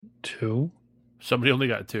2. Somebody only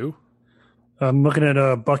got 2? I'm looking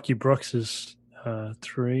at Bucky Brooks's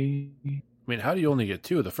 3. I mean, how do you only get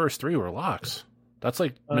 2? The first 3 were locks. That's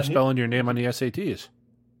like he- misspelling your name on the SATs.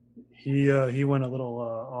 He went a little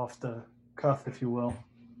off the cuff, if you will.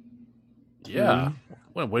 Yeah.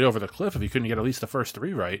 Went way over the cliff if you couldn't get at least the first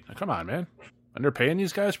 3 right. Come on, man. And they're paying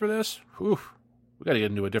these guys for this? Whew. We got to get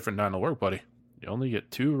into a different line of work, buddy. You only get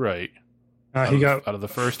 2 right. Out of the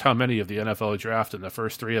first how many of the NFL draft, and the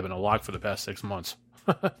first 3 have been a lock for the past 6 months.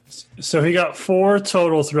 So he got 4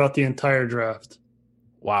 total throughout the entire draft.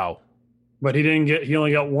 Wow. But he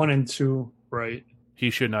only got 1 and 2 right. He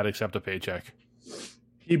should not accept a paycheck.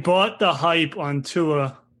 He bought the hype on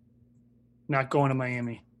Tua not going to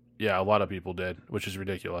Miami. Yeah, a lot of people did, which is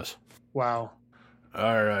ridiculous. Wow.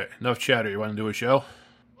 All right. Enough chatter. You want to do a show?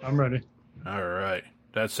 I'm ready. All right.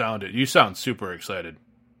 You sound super excited.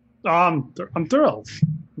 I'm thrilled.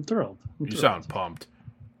 You sound pumped.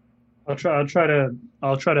 I'll try to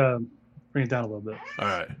bring it down a little bit. All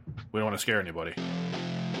right. We don't want to scare anybody.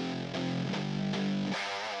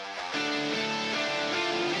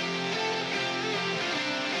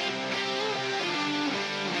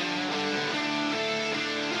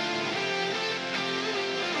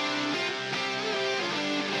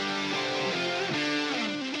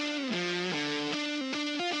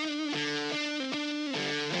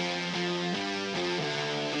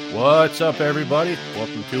 What's up, everybody?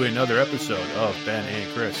 Welcome to another episode of Ben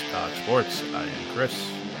and Chris Talk Sports. I am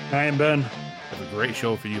Chris. I am Ben. Have a great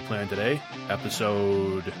show for you planned today.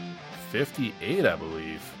 Episode 58, I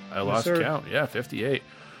believe. I lost count. Yeah, 58.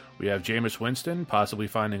 We have Jameis Winston possibly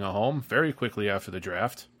finding a home very quickly after the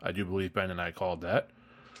draft. I do believe Ben and I called that.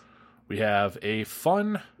 We have a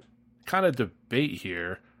fun kind of debate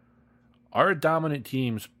here. Are dominant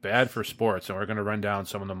teams bad for sports? And we're going to run down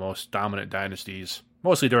some of the most dominant dynasties,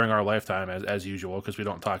 mostly during our lifetime, as usual, because we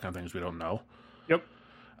don't talk on things we don't know. Yep.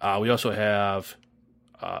 We also have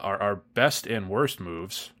our best and worst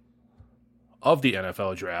moves of the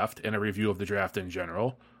NFL draft and a review of the draft in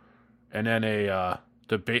general. And then a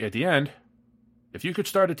debate at the end. If you could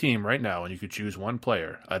start a team right now and you could choose one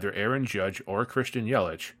player, either Aaron Judge or Christian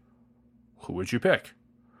Yelich, who would you pick?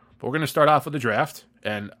 But we're going to start off with the draft.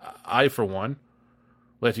 And I, for one,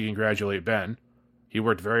 like to congratulate Ben. He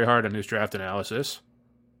worked very hard on his draft analysis,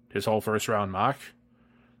 his whole first-round mock,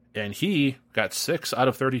 and he got 6 out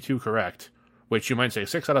of 32 correct, which you might say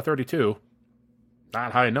 6 out of 32,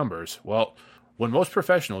 not high numbers. Well, when most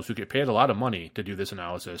professionals who get paid a lot of money to do this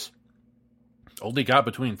analysis only got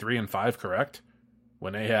between 3 and 5 correct,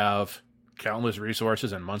 when they have countless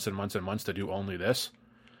resources and months and months and months to do only this,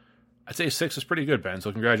 I'd say 6 is pretty good, Ben,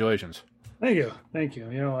 so congratulations. Thank you.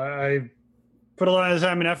 You know, I put a lot of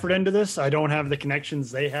time and effort into this. I don't have the connections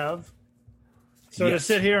they have. So to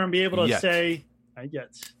sit here and be able to say,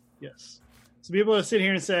 yes. To be able to sit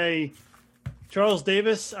here and say, Charles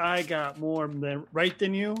Davis, I got more right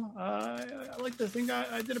than you. I like to think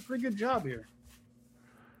I did a pretty good job here.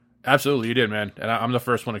 Absolutely, you did, man. And I'm the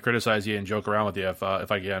first one to criticize you and joke around with you if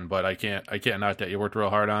I can, but I can't knock that. You worked real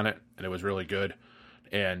hard on it, and it was really good.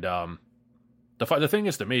 And the thing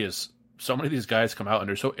is, to me, is so many of these guys come out and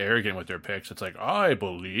they're so arrogant with their picks. It's like, I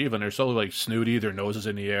believe, and they're so like snooty, their noses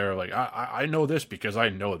in the air, like I know this because I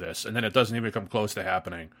know this, and then it doesn't even come close to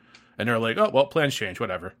happening. And they're like, oh well, plans change,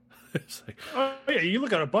 whatever. It's like, oh yeah, you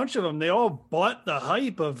look at a bunch of them; they all bought the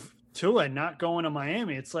hype of Tua not going to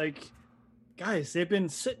Miami. It's like, guys, they've been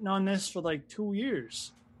sitting on this for like 2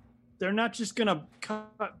 years. They're not just gonna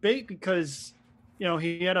cut bait because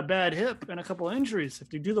he had a bad hip and a couple of injuries.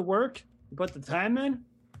 If you do the work, you put the time in.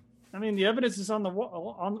 I mean, the evidence is on the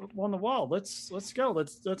wall. On the wall. Let's go.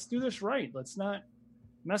 Let's do this right. Let's not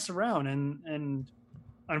mess around. And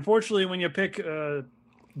unfortunately, when you pick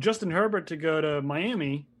Justin Herbert to go to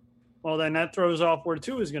Miami, well, then that throws off where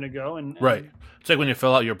Tua is going to go. And right. It's like when you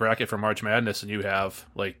fill out your bracket for March Madness and you have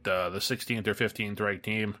like the 16th or 15th ranked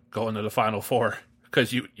team going to the Final Four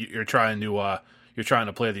because you're trying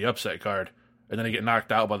to play the upset card, and then you get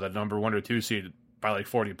knocked out by the number 1 or 2 seed by like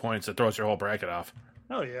 40 points. It throws your whole bracket off.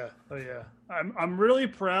 Oh yeah. I'm really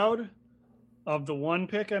proud of the one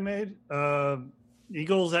pick I made.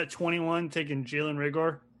 Eagles at 21 taking Jalen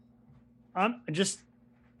Reagor.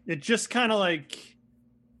 It just kind of like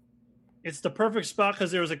it's the perfect spot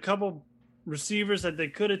because there was a couple receivers that they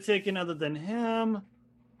could have taken other than him,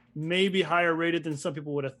 maybe higher rated than some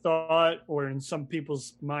people would have thought, or in some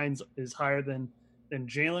people's minds is higher than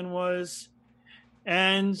Jalen was,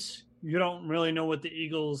 and you don't really know what the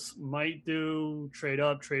Eagles might do, trade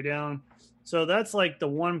up, trade down. So that's like the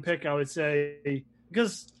one pick I would say,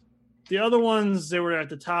 because the other ones, they were at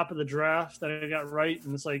the top of the draft that I got right.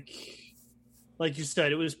 And it's like like you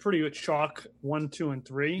said, it was pretty chalk 1, 2, and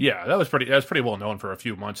 3. Yeah, that was pretty well known for a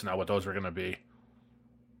few months now what those were going to be.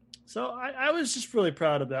 So I was just really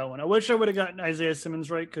proud of that one. I wish I would have gotten Isaiah Simmons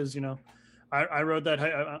right because, I rode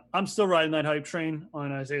that. I'm still riding that hype train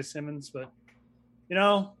on Isaiah Simmons, but,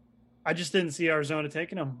 I just didn't see Arizona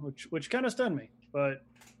taking him, which kind of stunned me. But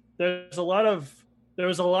there was a lot of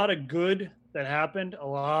good that happened. A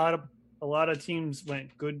lot of teams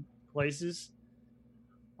went good places.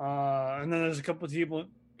 And then there's a couple of people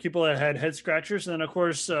that had head scratchers. And then, of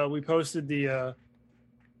course, we posted the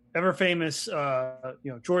ever famous,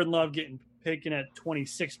 Jordan Love getting taken at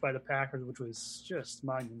 26 by the Packers, which was just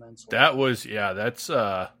monumental. That's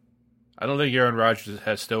I don't think Aaron Rodgers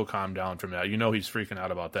has still calmed down from that. He's freaking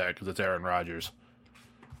out about that because it's Aaron Rodgers.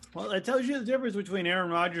 Well, it tells you the difference between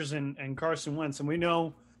Aaron Rodgers and Carson Wentz. And we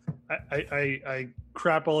know I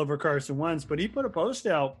crap all over Carson Wentz, but he put a post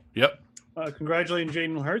out. Yep. Congratulating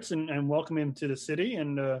Jalen Hurts and welcome him to the city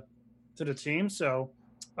and to the team. So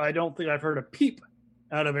I don't think I've heard a peep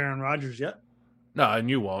out of Aaron Rodgers yet. No, and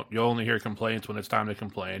you won't. You'll only hear complaints when it's time to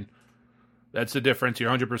complain. That's the difference.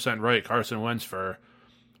 You're 100% right. Carson Wentz, for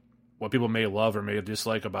what people may love or may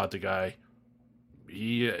dislike about the guy,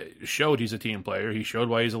 he showed he's a team player. He showed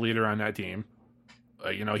why he's a leader on that team.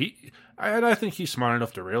 I think he's smart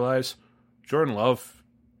enough to realize Jalen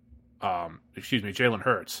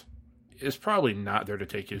Hurts is probably not there to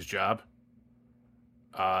take his job.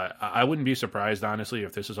 I wouldn't be surprised, honestly,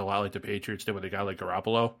 if this is a lot like the Patriots did with a guy like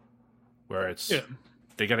Garoppolo, where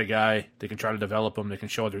they got a guy, they can try to develop him, they can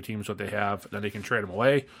show other teams what they have, then they can trade him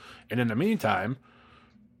away. And in the meantime,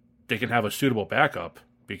 they can have a suitable backup,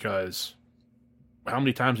 because how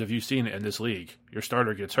many times have you seen it in this league? Your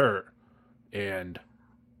starter gets hurt, and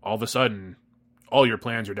all of a sudden, all your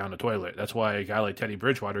plans are down the toilet. That's why a guy like Teddy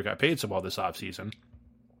Bridgewater got paid so well this offseason,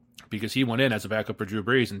 because he went in as a backup for Drew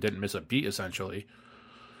Brees and didn't miss a beat, essentially,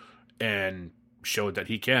 and showed that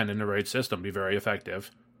he can, in the right system, be very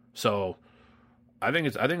effective. So I think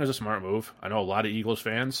it's a smart move. I know a lot of Eagles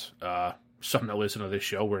fans, some that listen to this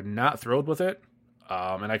show, were not thrilled with it.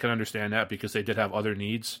 And I can understand that, because they did have other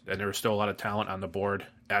needs, and there was still a lot of talent on the board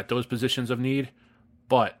at those positions of need.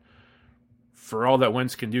 But for all that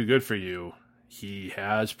Wentz can do good for you, he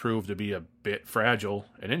has proved to be a bit fragile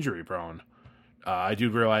and injury prone. I do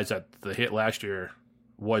realize that the hit last year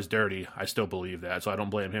was dirty. I still believe that, so I don't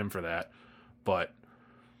blame him for that. But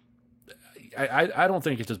I don't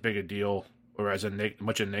think it's as big a deal or as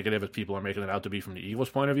much a negative as people are making it out to be from the Eagles'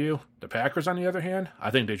 point of view. The Packers, on the other hand,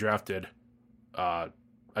 I think they drafted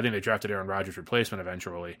Aaron Rodgers' replacement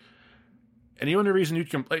eventually. And the only reason you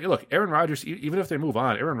can look, Aaron Rodgers, even if they move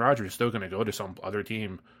on, Aaron Rodgers is still going to go to some other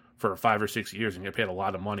team for 5 or 6 years and get paid a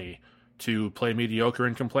lot of money to play mediocre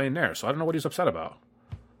and complain there. So I don't know what he's upset about.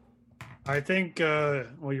 I think, you're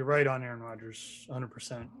right on Aaron Rodgers,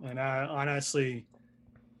 100%. And I honestly,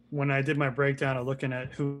 when I did my breakdown of looking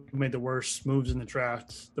at who made the worst moves in the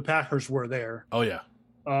draft, the Packers were there. Oh, yeah.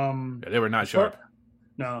 They were not sharp.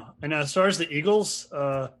 No. And as far as the Eagles,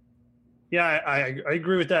 I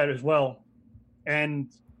agree with that as well.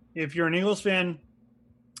 And if you're an Eagles fan,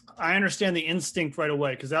 I understand the instinct right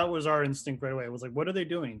away, because that was our instinct right away. It was like, what are they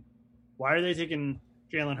doing? Why are they taking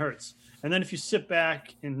Jalen Hurts? And then if you sit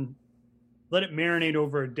back and let it marinate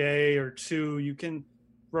over a day or two, you can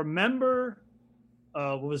remember,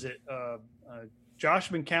 Josh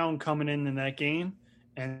McCown coming in that game,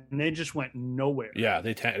 and they just went nowhere. Yeah,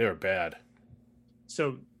 they were bad.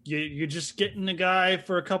 So you're just getting the guy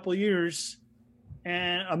for a couple of years,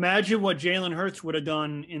 and imagine what Jalen Hurts would have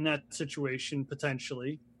done in that situation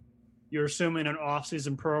potentially. You're assuming an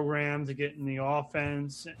off-season program to get in the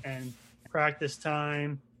offense and practice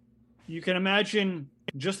time. You can imagine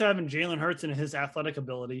just having Jalen Hurts and his athletic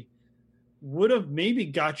ability would have maybe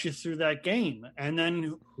got you through that game. And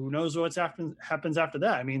then who knows what happens after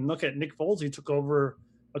that. I mean, look at Nick Foles. He took over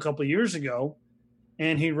a couple of years ago,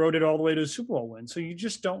 and he rode it all the way to a Super Bowl win. So you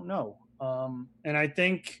just don't know. And I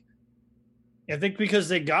think because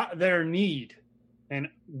they got their need, and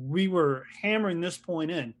we were hammering this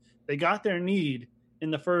point in, they got their need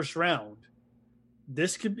in the first round.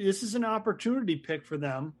 This is an opportunity pick for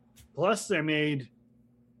them. Plus, they made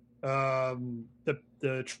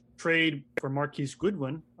the trade for Marquise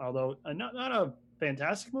Goodwin, although not a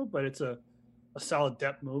fantastic move, but it's a solid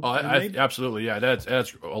depth move. Oh, absolutely, yeah.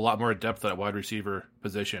 That's a lot more depth at that wide receiver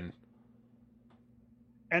position.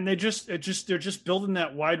 And they're just building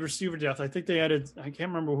that wide receiver depth. I think they added, I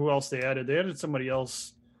can't remember who else they added. They added somebody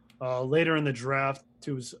else later in the draft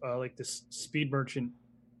who was like this speed merchant.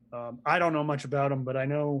 I don't know much about him, but I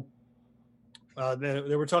know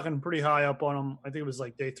they were talking pretty high up on him. I think it was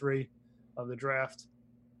like day 3 of the draft.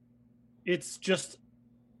 it's just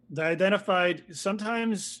the identified.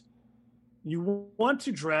 Sometimes you want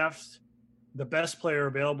to draft the best player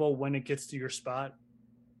available when it gets to your spot,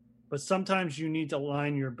 but sometimes you need to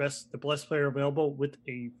align the best player available with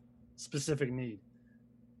a specific need.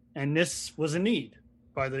 And this was a need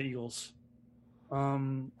by the Eagles.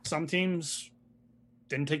 Some teams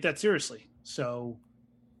didn't take that seriously. So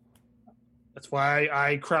that's why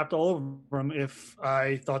I crapped all over them if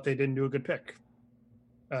I thought they didn't do a good pick.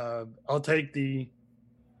 I'll take the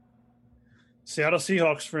Seattle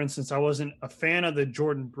Seahawks, for instance. I wasn't a fan of the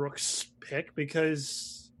Jordan Brooks pick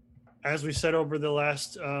because, as we said over the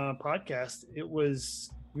last podcast, he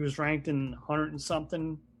was ranked in 100 and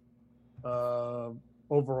something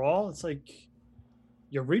overall. It's like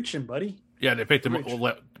you're reaching, buddy. Yeah, they picked him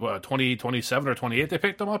up 27 or 28. They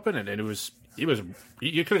picked him up in, and you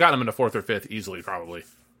could have gotten him in the 4th or 5th easily, probably.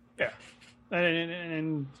 Yeah,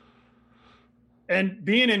 and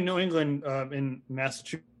being in New England, in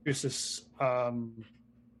Massachusetts,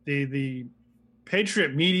 the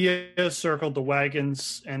Patriot media circled the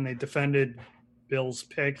wagons and they defended Bill's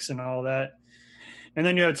picks and all that. And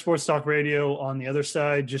then you had Sports Talk Radio on the other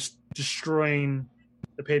side, just destroying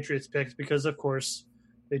the Patriots picks because, of course,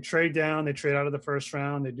 they trade down, they trade out of the first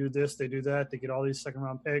round, they do this, they do that, they get all these second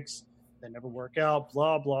round picks, they never work out,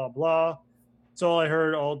 blah, blah, blah. That's all I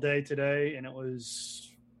heard all day today, and it was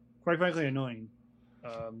quite frankly annoying,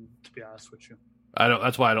 to be honest with you.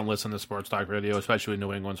 That's why I don't listen to Sports Talk Radio, especially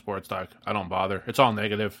New England Sports Talk. I don't bother. It's all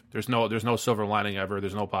negative. There's no silver lining ever.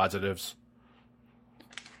 There's no positives.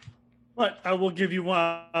 But I will give you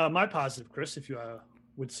my positive, Chris, if you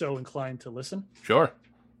would so inclined to listen. Sure.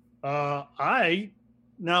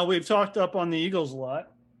 Now we've talked up on the Eagles a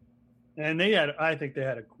lot, and I think they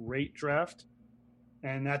had a great draft,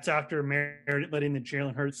 and that's after letting the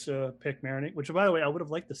Jalen Hurts pick marinate. Which, by the way, I would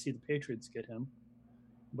have liked to see the Patriots get him,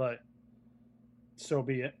 but so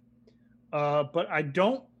be it. But I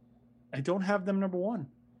don't have them number one.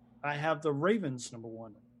 I have the Ravens number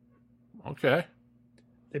one. Okay.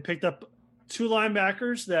 They picked up 2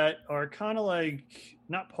 linebackers that are kind of like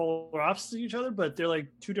not polar opposites to each other, but they're like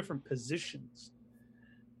 2 different positions.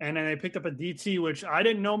 And then they picked up a DT, which I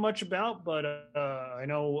didn't know much about, but I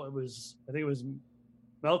think it was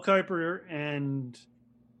Mel Kiper and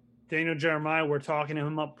Daniel Jeremiah were talking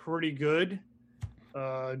him up pretty good.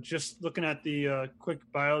 Just looking at the quick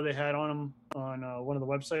bio they had on him on one of the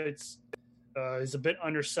websites, he's a bit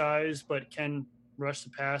undersized, but can rush the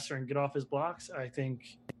passer and get off his blocks. I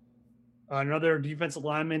think another defensive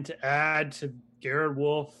lineman to add to Garrett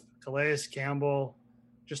Wolf, Calais Campbell,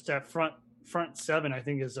 just that front 7, I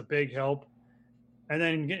think is a big help. And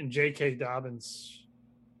then getting J.K. Dobbins,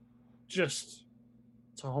 it's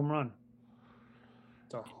a home run.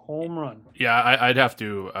 It's a home run. Yeah, I'd have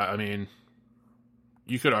to. I mean,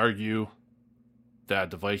 you could argue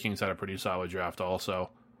that the Vikings had a pretty solid draft also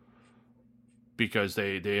because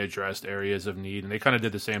they addressed areas of need, and they kind of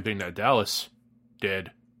did the same thing that Dallas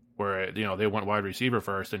did, where they went wide receiver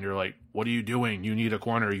first, and you're like, what are you doing? You need a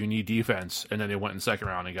corner, you need defense, and then they went in second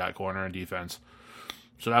round and got corner and defense.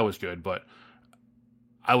 So that was good, but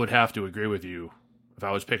I would have to agree with you if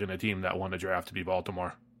I was picking a team that won the draft to be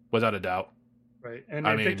Baltimore, without a doubt. Right, and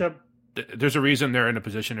they picked up. There's a reason they're in the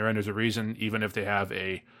position they're in. There's a reason, even if they have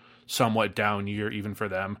a somewhat down year, even for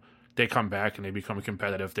them, they come back and they become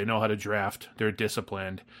competitive. They know how to draft. They're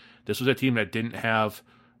disciplined. This was a team that didn't have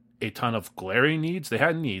a ton of glaring needs. They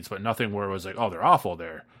had needs, but nothing where it was like, oh, they're awful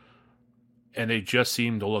there. And they just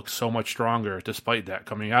seemed to look so much stronger despite that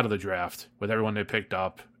coming out of the draft. With everyone they picked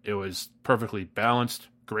up, it was perfectly balanced.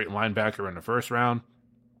 Great linebacker in the first round.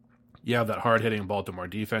 You have that hard-hitting Baltimore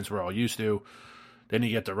defense we're all used to. Then you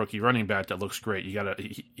get the rookie running back that looks great.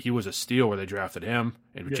 He was a steal where they drafted him,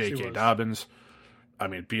 and Yes, J.K. Dobbins. I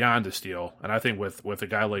mean, beyond a steal. And I think with a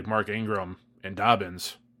guy like Mark Ingram and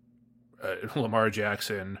Dobbins, Lamar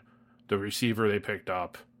Jackson, the receiver they picked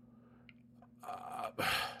up,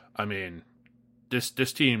 I mean, this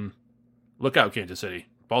team, look out, Kansas City.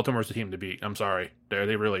 Baltimore's the team to beat. I'm sorry.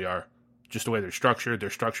 They really are. Just the way they're structured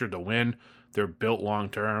to win. They're built long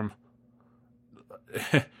term.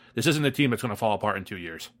 This isn't a team that's going to fall apart in 2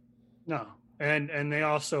 years. No. And they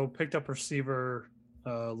also picked up receiver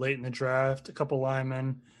late in the draft, a couple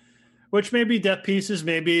linemen, which may be depth pieces,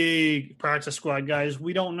 maybe practice squad guys.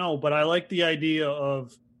 We don't know. But I like the idea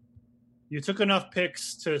of you took enough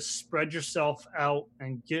picks to spread yourself out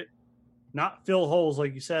and get not fill holes,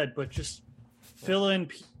 like you said, but just fill in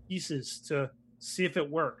pieces to see if it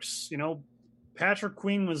works. Patrick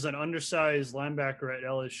Queen was an undersized linebacker at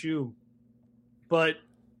LSU, but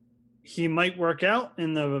he might work out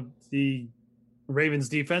in the Ravens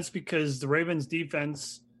defense because the Ravens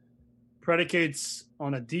defense predicates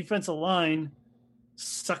on a defensive line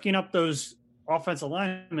sucking up those offensive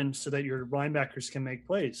linemen so that your linebackers can make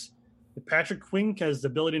plays. If Patrick Queen has the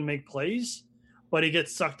ability to make plays, but he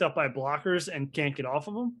gets sucked up by blockers and can't get off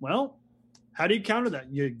of them, well, how do you counter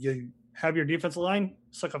that? You have your defensive line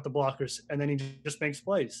suck up the blockers, and then he just makes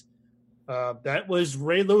plays. That was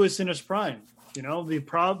Ray Lewis in his prime. The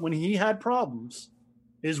problem when he had problems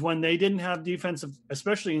is when they didn't have defensive,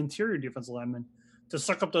 especially interior defensive linemen, to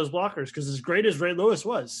suck up those blockers. Because as great as Ray Lewis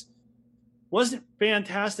wasn't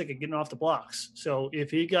fantastic at getting off the blocks. So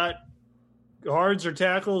if he got guards or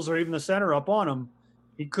tackles or even the center up on him,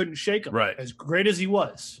 he couldn't shake him. Right. As great as he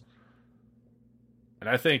was. And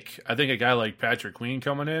I think a guy like Patrick Queen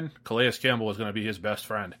coming in, Calais Campbell is going to be his best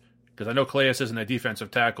friend. Because I know Calais isn't a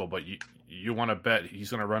defensive tackle, but you want to bet he's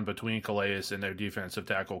going to run between Calais and their defensive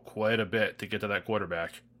tackle quite a bit to get to that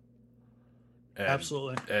quarterback. And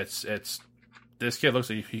absolutely. It's this kid looks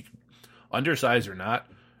like he undersized or not,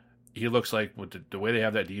 he looks like with the way they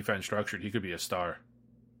have that defense structured, he could be a star.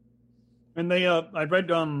 And they, I read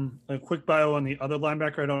a quick bio on the other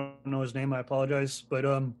linebacker. I don't know his name. I apologize, but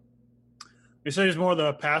they say he's more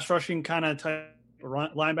the pass rushing kind of type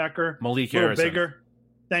linebacker. Malik a little Harrison. Bigger.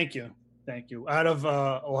 Thank you. Out of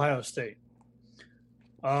Ohio State.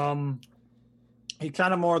 He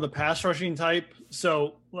kind of more the pass rushing type.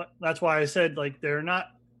 So that's why I said like they're not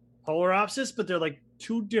polar opposites, but they're like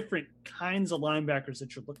two different kinds of linebackers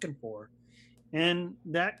that you're looking for. And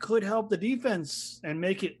that could help the defense and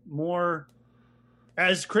make it more,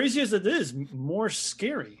 as crazy as it is, more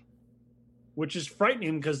scary, which is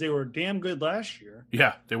frightening because they were damn good last year.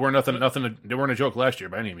 Yeah, they weren't nothing. They weren't a joke last year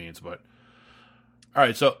by any means. But all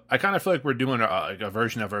right, so I kind of feel like we're doing a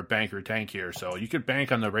version of our bank or tank here. So you could bank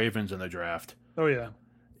on the Ravens in the draft. Oh yeah.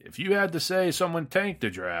 If you had to say someone tanked the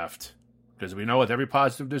draft, because we know with every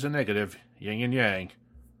positive there's a negative, yin and yang.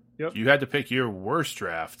 Yep. If you had to pick your worst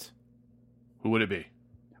draft, who would it be?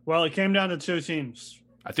 Well, it came down to two teams.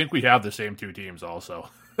 I think we have the same two teams also,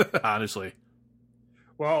 honestly.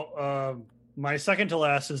 Well, my second to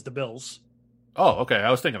last is the Bills. Oh, okay.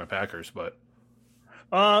 I was thinking of Packers, but...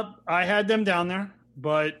 I had them down there,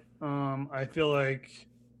 but I feel like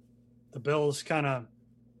the Bills kind of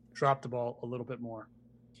dropped the ball a little bit more.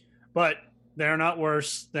 But they're not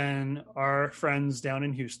worse than our friends down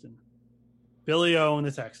in Houston. Billy O and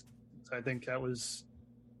the Texans. I think that was...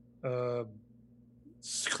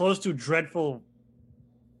 close to dreadful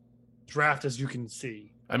draft as you can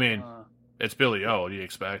see. I mean, it's Billy O. What do you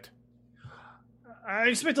expect? I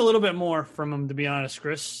expect a little bit more from him, to be honest,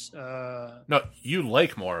 Chris. No, you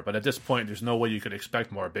like more, but at this point, there's no way you could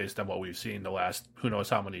expect more based on what we've seen the last who knows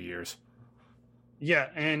how many years. Yeah,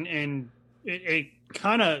 and it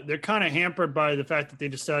kind of they're kind of hampered by the fact that they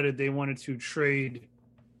decided they wanted to trade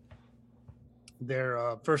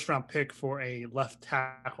their first round pick for a left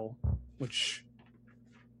tackle, which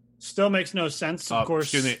still makes no sense. Of course,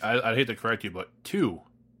 excuse me, I hate to correct you, but 2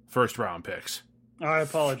 first-round picks. I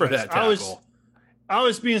apologize For that tackle. I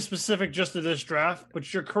was being specific just to this draft,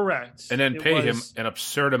 but you're correct. And then pay him an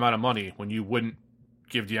absurd amount of money when you wouldn't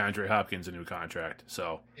give DeAndre Hopkins a new contract.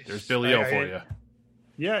 So there's Billy O for you.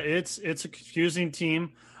 Yeah, it's a confusing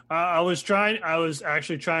team. I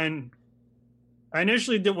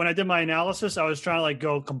initially did when I did my analysis, I was trying to like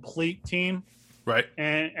go complete team. Right.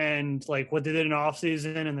 And like what they did in the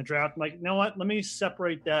offseason and the draft. I'm like, you know what? Let me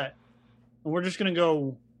separate that. And we're just going to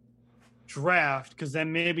go draft because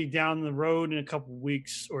then maybe down the road in a couple of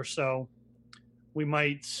weeks or so, we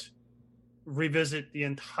might revisit the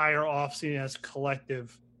entire offseason as a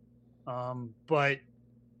collective. But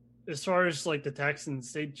as far as like the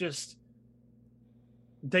Texans,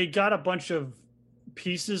 they got a bunch of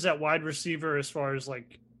pieces at wide receiver as far as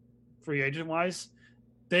like free agent wise.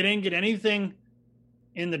 They didn't get anything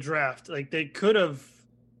in the draft. Like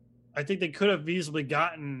I think they could have easily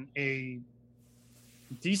gotten a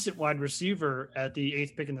decent wide receiver at the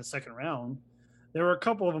 8th pick in the second round. There were a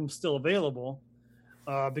couple of them still available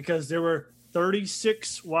because there were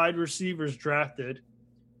 36 wide receivers drafted.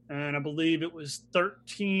 And I believe it was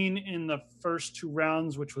 13 in the first 2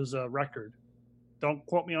 rounds, which was a record. Don't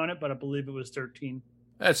quote me on it, but I believe it was 13.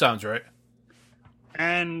 That sounds right.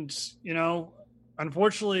 And,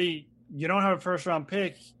 unfortunately, you don't have a first-round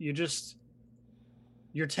pick.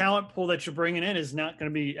 Your talent pool that you're bringing in is not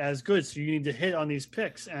going to be as good, so you need to hit on these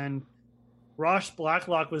picks. And Ross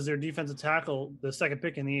Blacklock was their defensive tackle, the second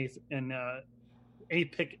pick in the 8th, and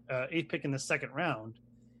 8th pick in the second round.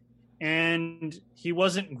 And he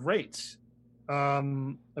wasn't great. A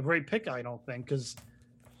great pick, I don't think, because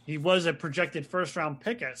he was a projected first-round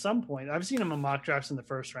pick at some point. I've seen him in mock drafts in the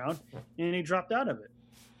first round, and he dropped out of it.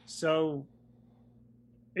 So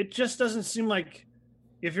it just doesn't seem like,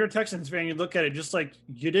 if you're a Texans fan, you look at it just like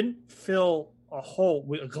you didn't fill a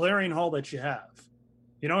glaring hole that you have.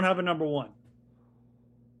 You don't have a number one.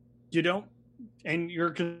 You don't, and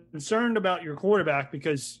you're concerned about your quarterback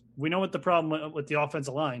because we know what the problem with the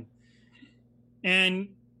offensive line. And,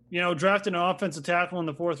 drafting an offensive tackle in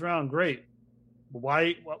the 4th round, great.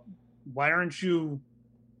 Why aren't you?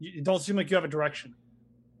 It don't seem like you have a direction.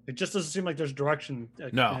 It just doesn't seem like there's direction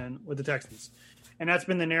with the Texans. And that's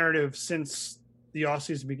been the narrative since the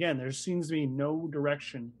offseason began. There seems to be no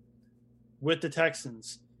direction with the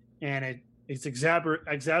Texans, and it's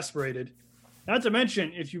exasperated. Not to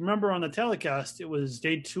mention, if you remember on the telecast, it was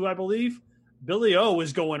day 2, I believe. Billy O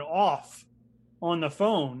was going off on the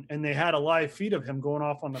phone, and they had a live feed of him going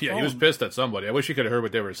off on the phone. Yeah, he was pissed at somebody. I wish you could have heard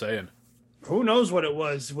what they were saying. Who knows what it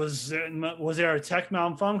was? Was there a tech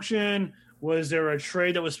malfunction? Was there a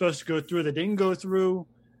trade that was supposed to go through that didn't go through?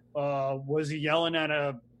 Was he yelling at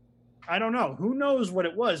I don't know. Who knows what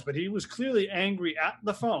it was, but he was clearly angry at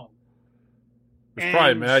the phone. He was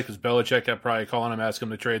probably mad because Belichick kept probably calling him, asking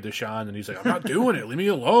him to trade Deshaun, and he's like, I'm not doing it. Leave me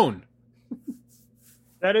alone.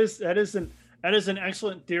 That is an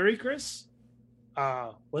excellent theory, Chris.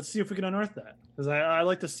 Let's see if we can unearth that, because I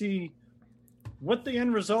like to see what the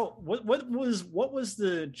end result. What was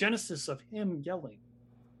the genesis of him yelling?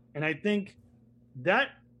 And I think that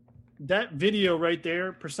video right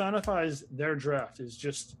there personifies their draft.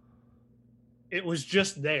 It was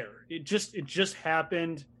just there. It just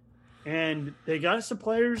happened, and they got some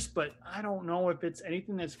players, but I don't know if it's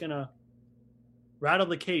anything that's gonna rattle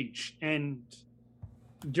the cage. And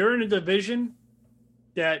during a division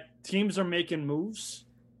that teams are making moves,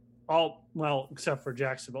 except for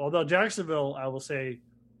Jacksonville. Although Jacksonville, I will say,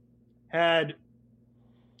 had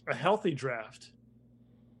a healthy draft.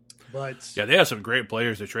 But yeah, they have some great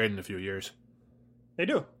players to trade in a few years. They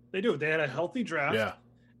do. They had a healthy draft. Yeah.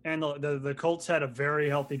 And the Colts had a very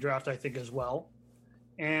healthy draft, I think, as well.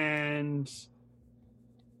 And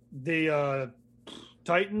the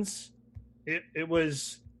Titans, it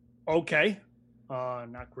was okay.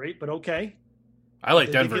 Not great, but okay. I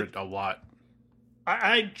like Denver a lot.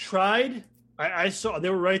 I tried. I saw they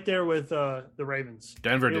were right there with the Ravens.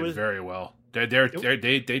 Denver did very well.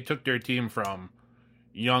 They took their team from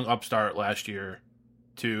young upstart last year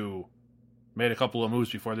to made a couple of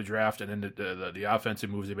moves before the draft, and then the offensive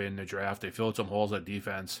moves they made in the draft. They filled some holes at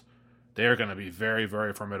defense. They are going to be very,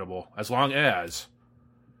 very formidable as long as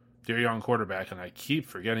their young quarterback, and I keep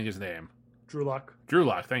forgetting his name. Drew Lock,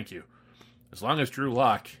 thank you. As long as Drew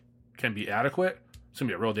Lock can be adequate, it's going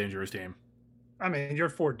to be a real dangerous team. I mean, you're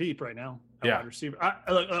 4 deep right now. Yeah. Receiver.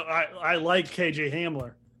 I like KJ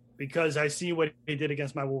Hamler because I see what he did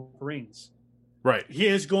against my Wolverines. Right. He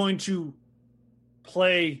is going to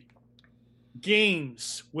play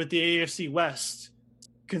games with the AFC West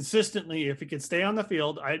consistently if he can stay on the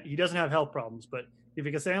field. He doesn't have health problems, but if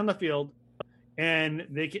he can stay on the field and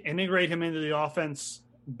they can integrate him into the offense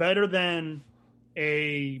better than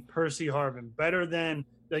a Percy Harvin, better than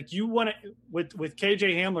like you want to with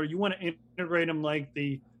KJ Hamler, you want to integrate him like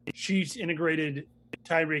the Chiefs integrated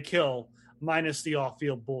Tyreek Hill minus the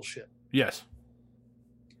off-field bullshit. Yes.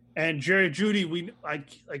 And Jerry Jeudy,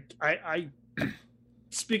 I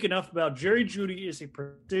speak enough about Jerry Jeudy is a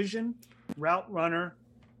precision route runner,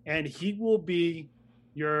 and he will be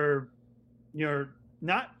your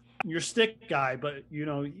not your stick guy, but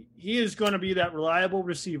he is going to be that reliable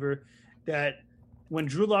receiver that when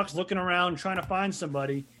Drew Lock's looking around trying to find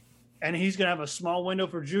somebody, and he's going to have a small window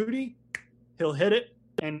for Jeudy, he'll hit it,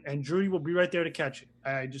 and Jeudy will be right there to catch it.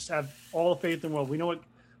 I just have all the faith in the world. We know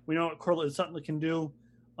what Cortland Sutton can do.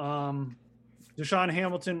 Deshaun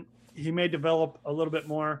Hamilton, he may develop a little bit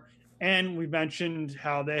more. And we mentioned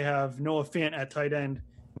how they have Noah Fant at tight end.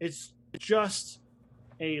 It's just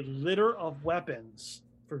a litter of weapons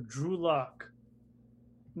for Drew Lock.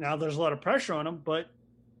 Now there's a lot of pressure on him, but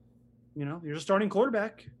you're a starting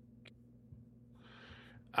quarterback.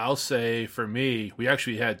 I'll say for me, we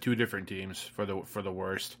actually had 2 different teams for the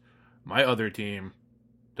worst. My other team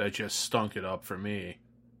that just stunk it up for me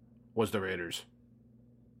was the Raiders.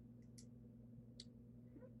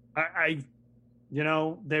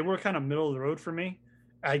 They were kind of middle of the road for me.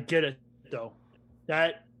 I get it though.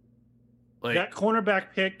 That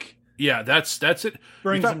cornerback pick. Yeah, that's it.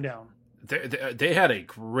 Brings them down. They had a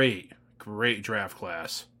great draft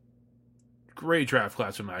class. Great draft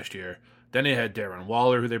class from last year. Then they had Darren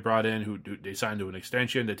Waller, who they brought in, who they signed to an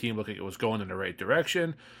extension. The team looked like it was going in the right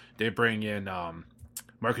direction. They bring in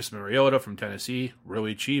Marcus Mariota from Tennessee,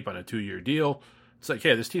 really cheap on a 2-year deal. It's like,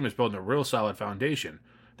 hey, this team is building a real solid foundation.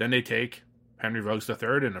 Then they take Henry Ruggs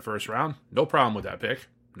III in the first round. No problem with that pick.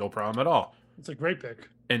 No problem at all. It's a great pick.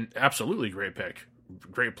 And absolutely great pick.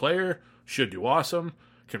 Great player, should do awesome,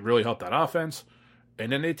 can really help that offense.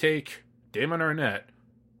 And then they take Damon Arnett,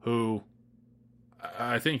 who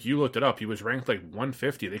I think you looked it up. He was ranked like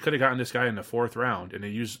 150. They could have gotten this guy in the 4th round, and they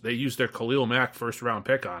used their Khalil Mack 1st round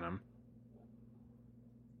pick on him.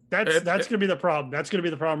 That's going to be the problem. That's going to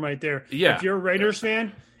be the problem right there. Yeah. If you're a Raiders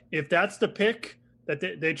fan, if that's the pick that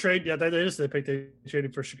they trade, that is the pick they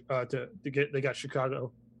traded for they got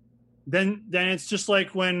Chicago. Then it's just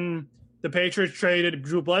like when the Patriots traded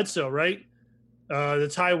Drew Bledsoe, right? The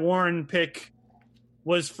Ty Warren pick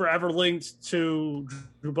was forever linked to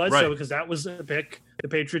Drew Bledsoe because that was the pick the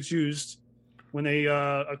Patriots used when they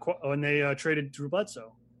traded Drew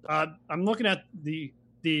Bledsoe. I'm looking at the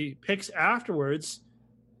picks afterwards.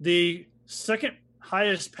 The second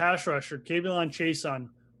highest pass rusher, K'Von Chaisson,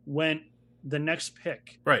 went the next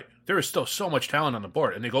pick. Right. There is still so much talent on the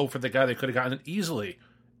board, and they go for the guy they could have gotten easily.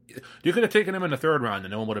 You could have taken him in the 3rd round,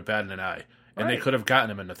 and no one would have batted an eye. And they could have gotten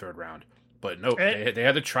him in the 3rd round. But no, they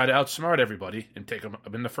had to try to outsmart everybody and take him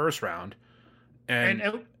in the 1st round.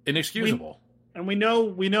 And inexcusable. We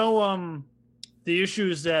know the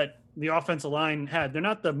issues that the offensive line had. They're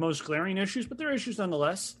not the most glaring issues, but they're issues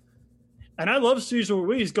nonetheless. And I love Cesar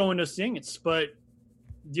Ruiz going to Saints, but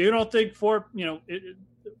you don't think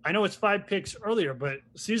I know it's 5 picks earlier, but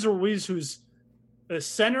Cesar Ruiz, who's a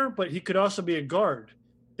center, but he could also be a guard,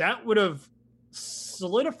 that would have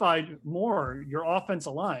solidified more your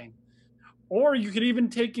offensive line. Or you could even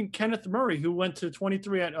take in Kenneth Murray, who went to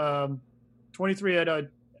 23 at the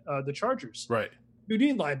Chargers. Right. You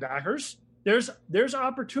need linebackers. There's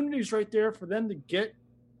opportunities right there for them to get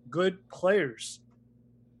good players.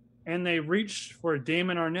 And they reached for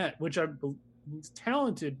Damon Arnett, which he's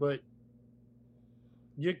talented, but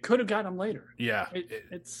you could have got him later. Yeah.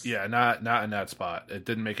 It's not in that spot. It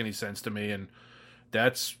didn't make any sense to me, and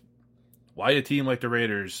that's why a team like the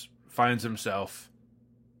Raiders finds himself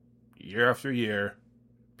year after year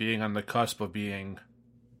being on the cusp of being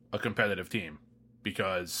a competitive team.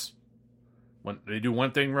 Because when they do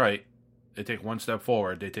one thing right, they take 1 step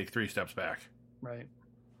forward, they take 3 steps back. Right.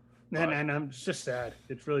 And I'm just sad.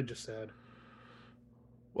 It's really just sad.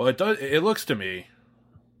 Well, it does. It looks to me,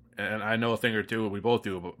 and I know a thing or two, we both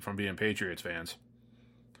do from being Patriots fans,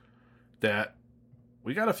 that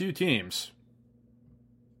we got a few teams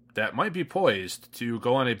that might be poised to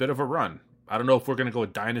go on a bit of a run. I don't know if we're going to go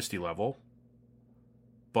dynasty level,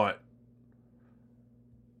 but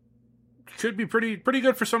could be pretty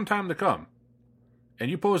good for some time to come. And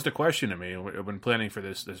you posed a question to me when planning for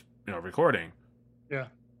this recording. Yeah.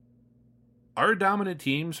 Are dominant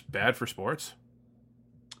teams bad for sports?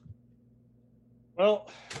 Well,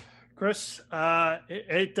 Chris,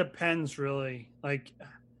 it depends really. Like,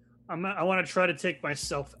 I want to try to take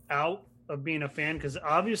myself out of being a fan, because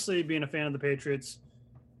obviously being a fan of the Patriots,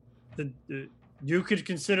 you could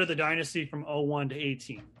consider the dynasty from 01 to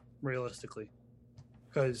 18 realistically,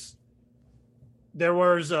 because there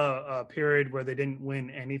was a period where they didn't win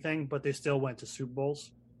anything, but they still went to Super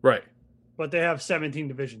Bowls. Right. But they have 17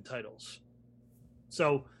 division titles.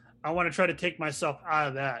 So I want to try to take myself out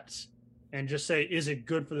of that and just say, is it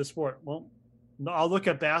good for the sport? Well, I'll look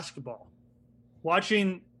at basketball.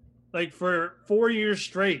 Watching, like, for 4 years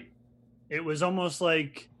straight, it was almost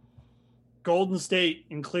like Golden State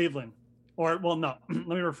and Cleveland. Or, well, no, let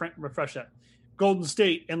me refresh that. Golden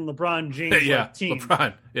State and LeBron James team.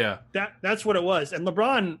 LeBron, yeah. That's what it was. And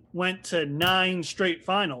LeBron went to 9 straight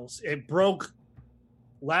finals. It broke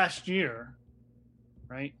last year,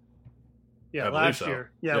 right? Yeah, last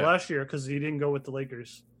year. Yeah, last year, because he didn't go with the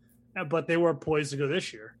Lakers. But they were poised to go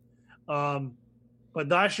this year. But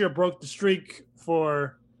last year broke the streak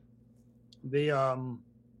for the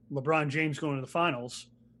LeBron James going to the finals.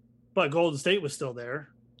 But Golden State was still there.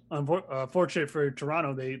 Unfortunate for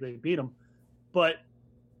Toronto, they beat them. But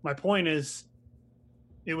my point is,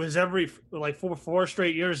 it was four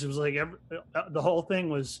straight years. It was like the whole thing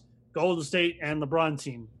was Golden State and LeBron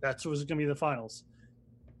team. That's what was going to be the finals.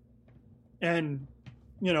 And,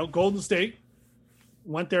 Golden State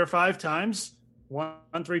went there 5 times, won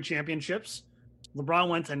 3 championships. LeBron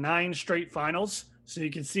went to 9 straight finals. So you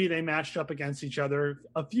can see they matched up against each other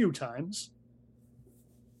a few times.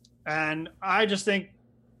 And I just think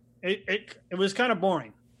it was kind of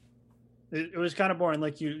boring. It was kind of boring.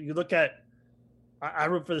 Like you look at, I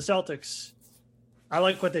root for the Celtics. I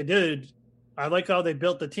like what they did. I like how they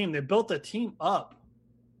built the team. They built the team up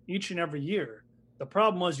each and every year. The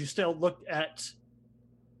problem was you still looked at,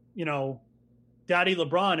 Daddy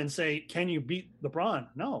LeBron and say, can you beat LeBron?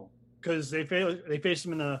 No, because they faced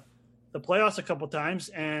him in the playoffs a couple times,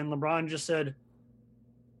 and LeBron just said,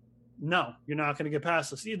 no, you're not going to get past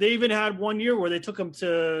this. They even had one year where they took them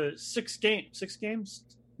to 7 games.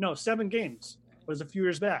 It was a few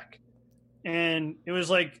years back. And it was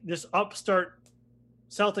like this upstart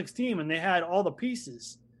Celtics team, and they had all the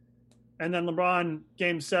pieces. And then LeBron,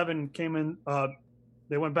 game 7, came in.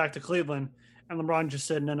 They went back to Cleveland, and LeBron just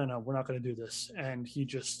said, no, we're not going to do this. And he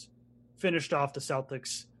just finished off the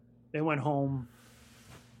Celtics. They went home.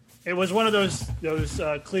 It was one of those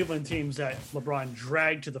Cleveland teams that LeBron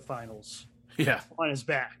dragged to the finals. Yeah, on his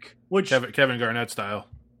back, which Kevin Garnett style.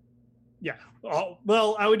 Yeah,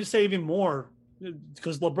 well, I would just say even more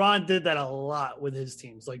because LeBron did that a lot with his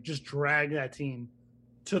teams, like just drag that team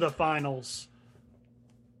to the finals.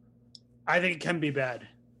 I think it can be bad.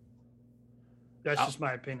 That's just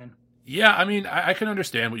my opinion. Yeah, I mean, I can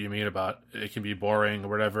understand what you mean about it can be boring or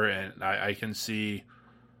whatever, and I can see.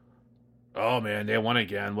 Oh, man, they won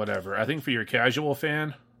again, whatever. I think for your casual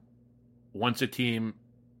fan, once a team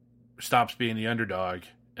stops being the underdog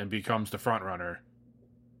and becomes the front runner,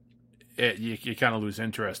 you kind of lose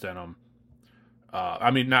interest in them. I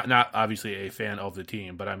mean, not obviously a fan of the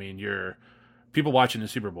team, but I mean, you're people watching the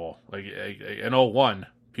Super Bowl. Like in 2001,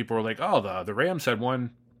 people were like, oh, the Rams had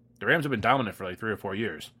won. The Rams have been dominant for like 3 or 4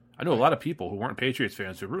 years. I know a lot of people who weren't Patriots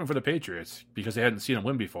fans who were rooting for the Patriots because they hadn't seen them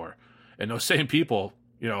win before. And those same people,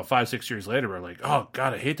 5-6 years later, were like, "Oh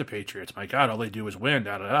God, I hate the Patriots. My God, all they do is win."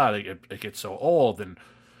 Da da da. It gets so old, and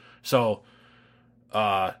so,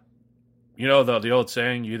 the old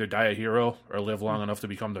saying, "You either die a hero or live long enough to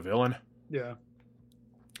become the villain." Yeah,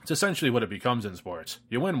 it's essentially what it becomes in sports.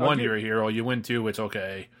 You win one, you're a hero. You win 2, it's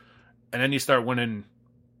okay, and then you start winning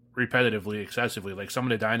repetitively, excessively. Like some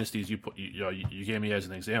of the dynasties you gave me as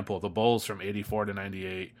an example: the Bulls from '84 to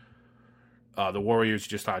 '98. The Warriors you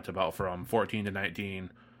just talked about from 14 to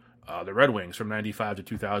 19. The Red Wings from 95 to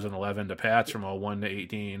 2011. The Pats from 01 to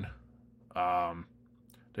 18.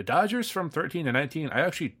 The Dodgers from 13 to 19. I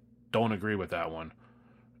actually don't agree with that one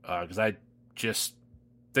because I just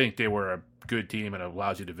think they were a good team in a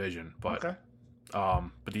lousy division. But okay.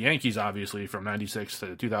 But the Yankees, obviously, from 96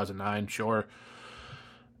 to 2009, sure.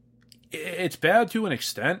 It's bad to an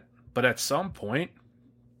extent, but at some point,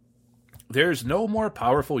 there's no more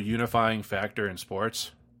powerful unifying factor in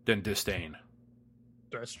sports than disdain.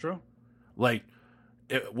 That's true. Like,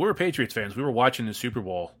 we're Patriots fans. We were watching the Super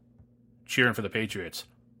Bowl, cheering for the Patriots.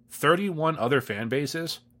 31 other fan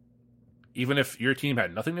bases, even if your team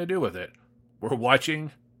had nothing to do with it, were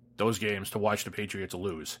watching those games to watch the Patriots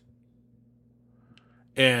lose.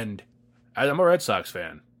 And I'm a Red Sox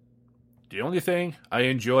fan. The only thing I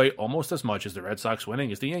enjoy almost as much as the Red Sox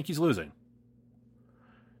winning is the Yankees losing.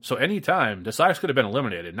 So anytime, the Sox could have been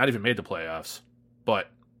eliminated, not even made the playoffs, but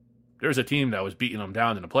there's a team that was beating them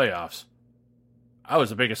down in the playoffs. I was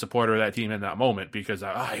the biggest supporter of that team in that moment because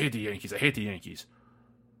I hate the Yankees. I hate the Yankees.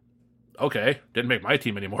 Okay, didn't make my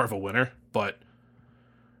team any more of a winner, but,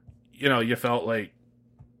 you felt like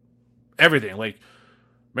everything. Like,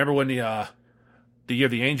 remember when the year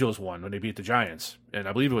the Angels won, when they beat the Giants, and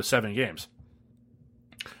I believe it was 7 games.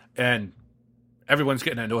 And everyone's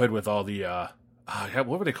getting annoyed with all the, what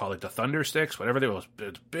were they called? Like the thunder sticks, whatever they were,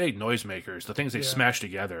 big noisemakers, the things they smashed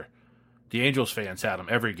together. The Angels fans had them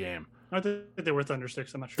every game. I think they were thunder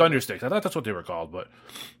sticks. I'm not sure. Thunder sticks. I thought that's what they were called. But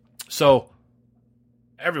so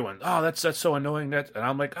everyone, that's so annoying. And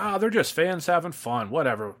I'm like, they're just fans having fun,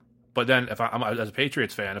 whatever. But then if I'm as a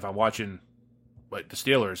Patriots fan, if I'm watching like the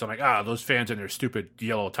Steelers, I'm like, those fans in their stupid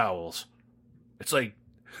yellow towels. It's like,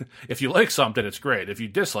 if you like something, it's great. If you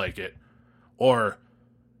dislike it, or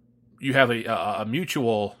you have a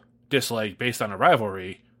mutual dislike based on a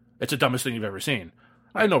rivalry, it's the dumbest thing you've ever seen.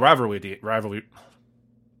 I had no rivalry.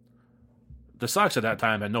 The Sox at that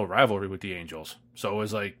time had no rivalry with the Angels. So it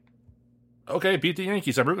was like, okay, beat the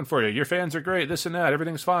Yankees. I'm rooting for you. Your fans are great. This and that.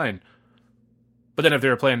 Everything's fine. But then if they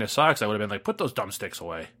were playing the Sox, I would have been like, put those dumb sticks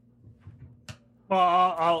away. Well,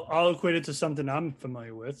 I'll equate it to something I'm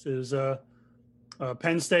familiar with. Is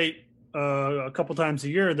Penn State a couple times a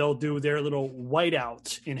year they'll do their little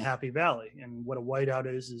whiteout in Happy Valley, and what a whiteout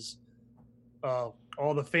is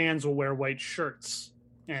all the fans will wear white shirts,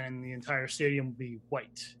 and the entire stadium will be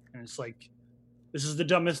white, and it's like, this is the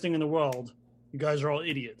dumbest thing in the world. You guys are all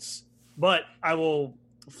idiots. But I will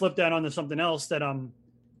flip that onto something else that I'm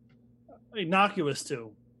innocuous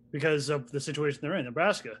to because of the situation they're in.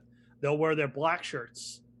 Nebraska, they'll wear their black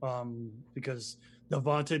shirts because the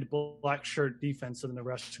vaunted black shirt defense of the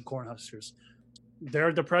Nebraska Cornhuskers. They're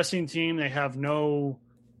a depressing team. They've had no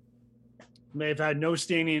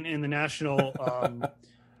standing in the national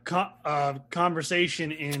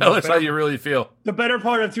conversation in Tell us how you really feel. The better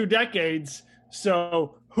part of 2 decades.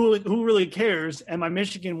 So who really cares? And my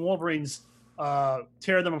Michigan Wolverines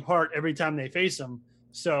tear them apart every time they face them.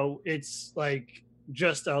 So it's like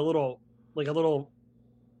just a little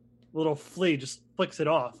flea just flicks it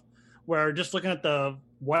off. Where just looking at the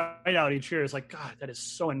whiteout each year is like, God, that is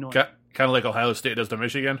so annoying. Kind of like Ohio State does to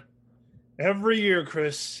Michigan. Every year,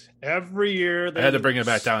 Chris. Every year. I had to bring it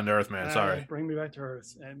back down to earth, man. Sorry. Bring me back to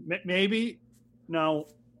earth. And maybe no.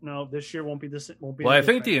 This year won't be this. Won't be. Well, I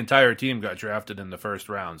think the entire team got drafted in the first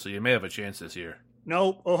round, so you may have a chance this year.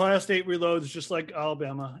 Nope. Ohio State reloads just like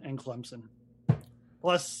Alabama and Clemson.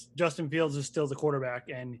 Plus, Justin Fields is still the quarterback,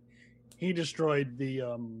 and he destroyed the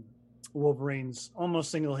Wolverines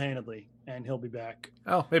almost single-handedly, and he'll be back.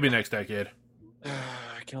 Oh, maybe next decade.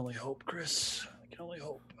 I can only hope, Chris. I can only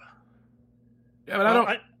hope. Yeah, but I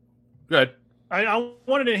don't. Good. I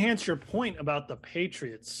wanted to enhance your point about the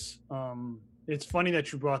Patriots. It's funny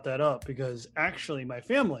that you brought that up because actually my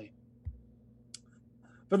family,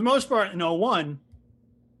 for the most part in 2001,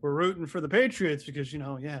 we're rooting for the Patriots because,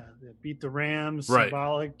 they beat the Rams, right.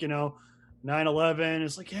 Symbolic, 9/11.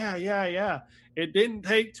 It's like, yeah. It didn't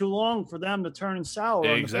take too long for them to turn sour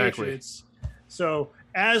on the Patriots. So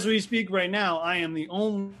as we speak right now, I am the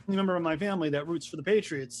only member of my family that roots for the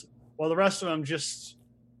Patriots, while the rest of them just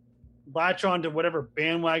latch on to whatever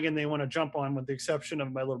bandwagon they want to jump on, with the exception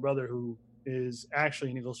of my little brother, who is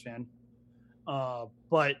actually an Eagles fan.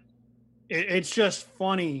 But it's just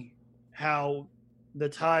funny how the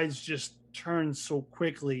tides just turn so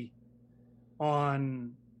quickly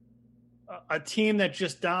on a team that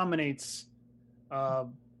just dominates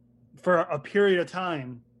for a period of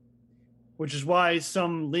time, which is why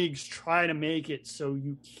some leagues try to make it so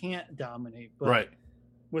you can't dominate. But right.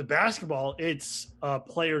 With basketball, it's a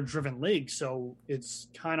player-driven league, so it's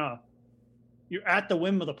kind of you're at the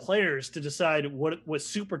whim of the players to decide what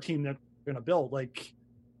super team they're going to build. Like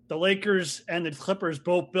the Lakers and the Clippers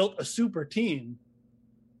both built a super team,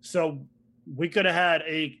 so we could have had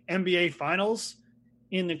a NBA Finals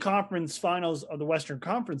in the conference finals of the Western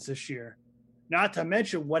Conference this year. Not to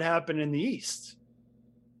mention what happened in the East.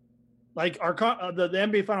 Like the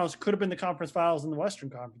NBA Finals could have been the conference finals in the Western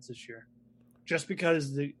Conference this year, just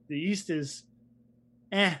because the East is,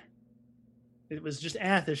 It was just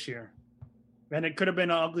this year, and it could have been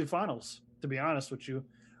an ugly finals. To be honest with you,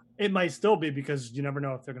 it might still be because you never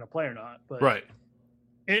know if they're going to play or not. But right,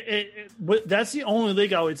 that's the only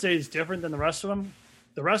league I would say is different than the rest of them.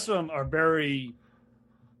 The rest of them are very.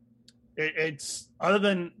 It's other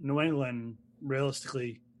than New England.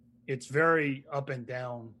 Realistically, it's very up and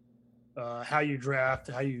down. How you draft,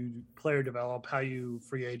 how you player develop, how you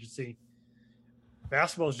free agency.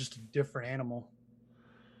 Basketball is just a different animal.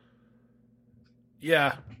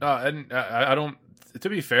 Yeah, and I don't. To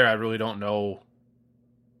be fair, I really don't know.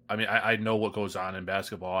 I mean, I know what goes on in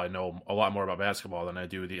basketball. I know a lot more about basketball than I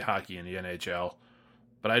do the hockey and the NHL.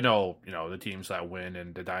 But I know, the teams that win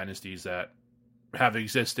and the dynasties that have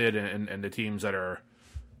existed and the teams that are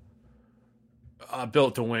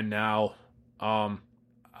built to win now.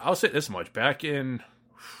 I'll say this much. Back in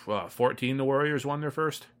 14, the Warriors won their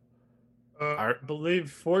first. I believe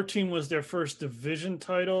 14 was their first division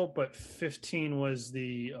title, but 15 was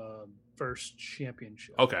the first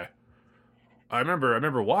championship. Okay. I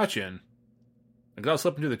remember watching, because I was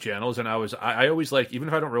flipping through the channels, and I always like, even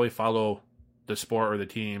if I don't really follow the sport or the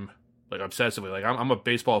team, like obsessively, like I'm a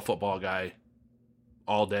baseball, football guy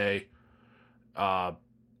all day.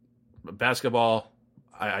 Basketball,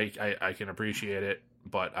 I can appreciate it,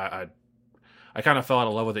 but I kind of fell out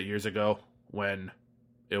of love with it years ago when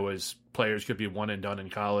it was players could be one and done in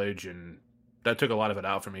college, and that took a lot of it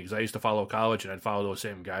out for me because I used to follow college and I'd follow those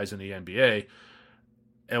same guys in the NBA,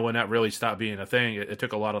 and when that really stopped being a thing, it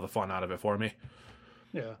took a lot of the fun out of it for me.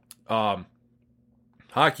 Yeah.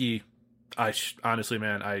 Hockey, honestly,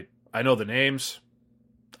 man, I know the names.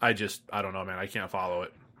 I don't know, man. I can't follow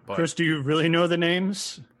it. But Chris, do you really know the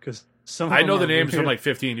names? Because I know the names from like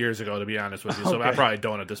 15 years ago, to be honest with you. So I probably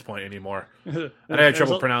don't at this point anymore. And I had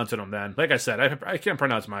trouble pronouncing them then. Like I said, I can't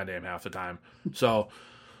pronounce my name half the time. So,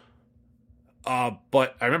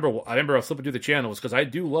 but I remember I was flipping through the channels because I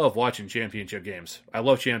do love watching championship games. I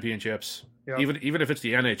love championships, even if it's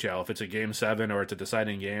the NHL, if it's a game 7 or it's a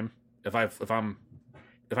deciding game. If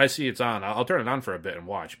I see it's on, I'll turn it on for a bit and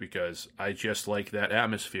watch because I just like that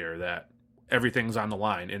atmosphere that everything's on the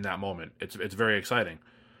line in that moment. It's very exciting.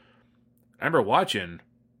 I remember watching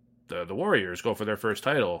the Warriors go for their first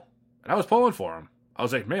title, and I was pulling for them. I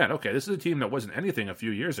was like, man, okay, this is a team that wasn't anything a few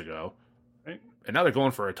years ago, right? And now they're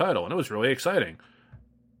going for a title, and it was really exciting.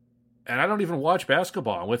 And I don't even watch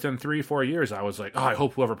basketball. And within 3-4 years, I was like, I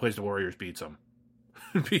hope whoever plays the Warriors beats them.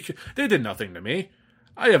 Because they did nothing to me.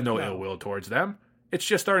 I have no ill will towards them. It's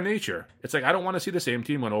just our nature. It's like I don't want to see the same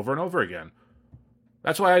team win over and over again.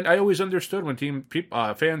 That's why I always understood when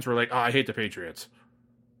fans were like, "Oh, I hate the Patriots."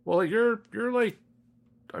 Well, like, you're like,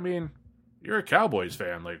 I mean, you're a Cowboys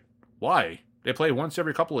fan. Like, why? They play once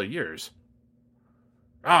every couple of years.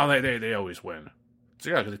 Oh, they always win. So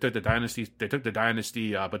yeah, because they took the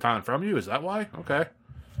dynasty baton from you. Is that why? Okay.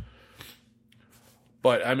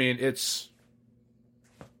 But I mean,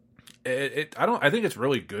 I think it's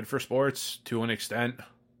really good for sports to an extent.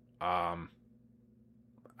 I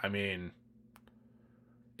mean,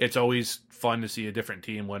 it's always fun to see a different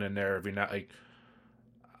team win in there every night. Like,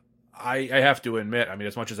 I have to admit, I mean,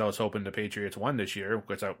 as much as I was hoping the Patriots won this year,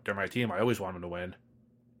 because they're my team, I always want them to win.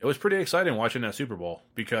 It was pretty exciting watching that Super Bowl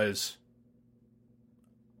because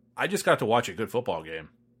I just got to watch a good football game.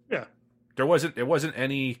 Yeah. It wasn't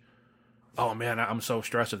any, oh man, I'm so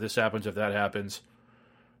stressed if this happens, if that happens.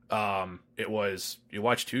 It was, you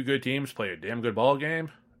watch two good teams play a damn good ball game,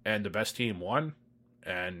 and the best team won.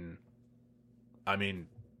 And I mean,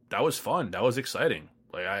 that was fun. That was exciting.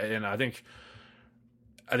 I think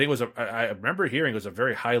it was I remember hearing it was a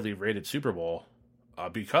very highly rated Super Bowl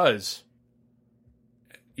because,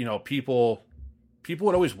 you know, people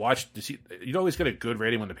would always watch to see. You'd always get a good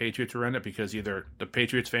rating when the Patriots were in it because either the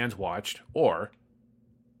Patriots fans watched or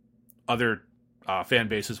other fan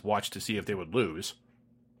bases watched to see if they would lose.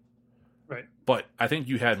 Right. But I think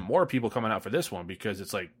you had more people coming out for this one because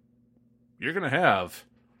it's like you're going to have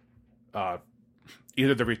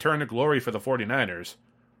either the return to glory for the 49ers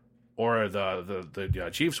or the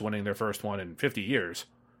Chiefs winning their first one in 50 years.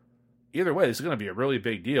 Either way, this is going to be a really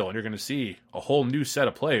big deal, and you're going to see a whole new set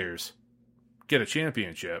of players get a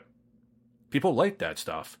championship. People like that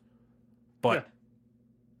stuff. But yeah.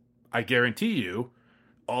 I guarantee you,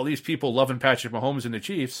 all these people loving Patrick Mahomes and the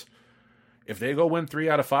Chiefs, if they go win 3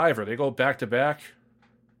 out of 5 or they go back-to-back,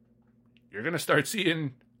 you're going to start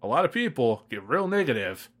seeing a lot of people get real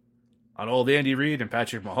negative on old Andy Reid and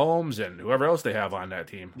Patrick Mahomes and whoever else they have on that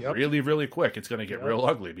team. Yep. Really, really quick. It's going to get real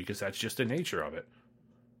ugly because that's just the nature of it.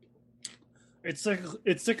 It's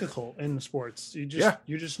cyclical in the sports. You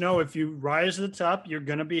just know if you rise to the top, you're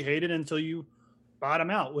going to be hated until you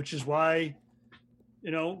bottom out, which is why,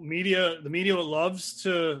 you know, the media loves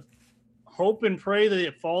to hope and pray that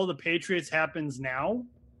the fall of the Patriots happens now.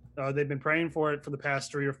 They've been praying for it for the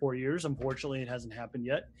past 3 or 4 years. Unfortunately, it hasn't happened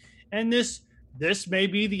yet. And this may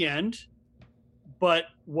be the end, but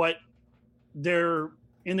what they're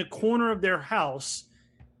in the corner of their house,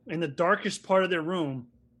 in the darkest part of their room,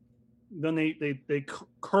 then they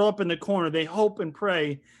curl up in the corner. They hope and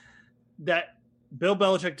pray that Bill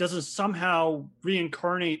Belichick doesn't somehow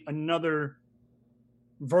reincarnate another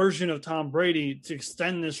version of Tom Brady to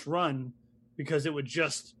extend this run, because it would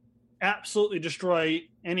just absolutely destroy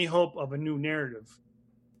any hope of a new narrative.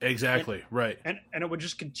 Exactly, right. And it would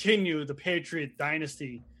just continue the Patriot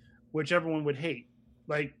dynasty, which everyone would hate.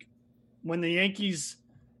 Like when the Yankees,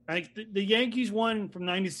 like the Yankees won from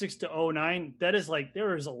 96 to 09, that is like,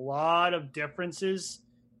 there is a lot of differences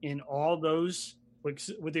in all those,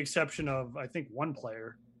 with the exception of, I think, one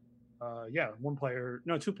player.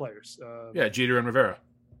 Two players. Jeter and Rivera.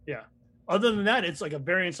 Yeah. Other than that, it's like a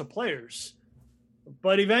variance of players.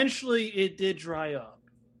 But eventually it did dry up.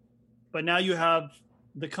 But now you have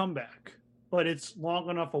the comeback. But it's long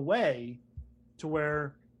enough away to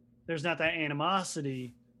where there's not that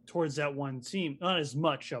animosity towards that one team. Not as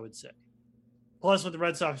much, I would say. Plus, with the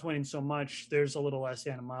Red Sox winning so much, there's a little less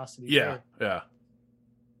animosity. Yeah.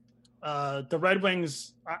 The Red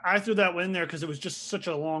Wings, I threw that one in there because it was just such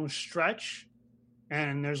a long stretch.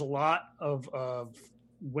 And there's a lot of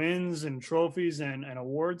wins and trophies and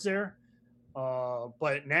awards there.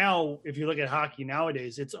 But now, if you look at hockey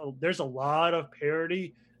nowadays, there's a lot of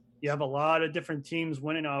parity. You have a lot of different teams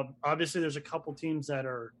winning. Obviously, there's a couple teams that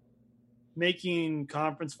are making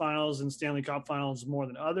conference finals and Stanley Cup finals more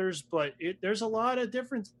than others, but there's a lot of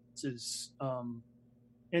differences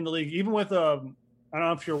in the league. Even with, I don't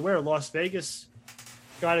know if you're aware, Las Vegas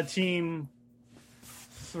got a team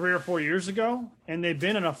 3 or 4 years ago, and they've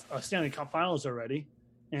been in a Stanley Cup finals already,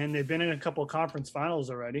 and they've been in a couple of conference finals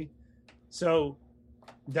already. So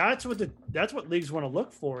that's what leagues want to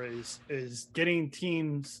look for is getting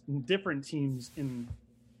different teams in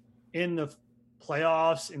the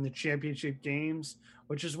playoffs, in the championship games,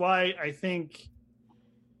 which is why I think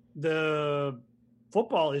the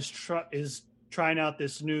football is trying out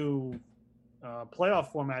this new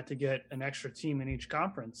playoff format to get an extra team in each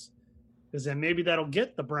conference, because then maybe that'll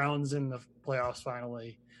get the Browns in the playoffs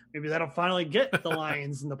finally. Maybe that'll finally get the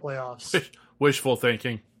Lions in the playoffs. Wishful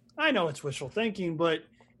thinking. I know it's wishful thinking, but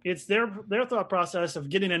it's their thought process of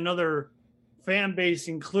getting another fan base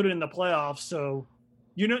included in the playoffs. So,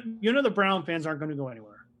 you know, the Brown fans aren't going to go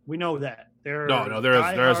anywhere. We know that. No, they're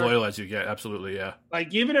as loyal as you get. Absolutely, yeah.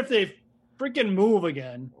 Like, even if they freaking move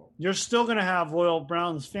again, you're still going to have loyal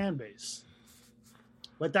Browns fan base.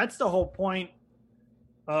 But that's the whole point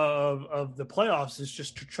of the playoffs, is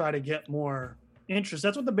just to try to get more interest.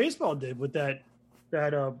 That's what the baseball did with that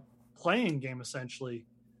playing game, essentially,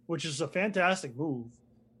 which is a fantastic move.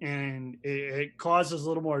 And it causes a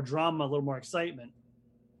little more drama, a little more excitement.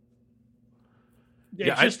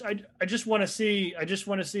 I just want to see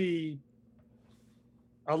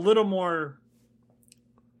a little more.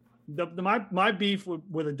 My beef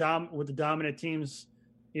with the dominant teams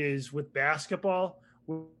is with basketball,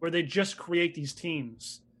 where they just create these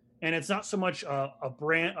teams, and it's not so much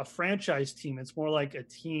a franchise team. It's more like a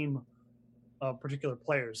team of particular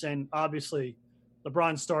players. And obviously,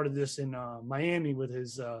 LeBron started this in Miami with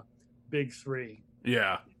his big three.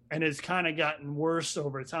 Yeah, and it's kind of gotten worse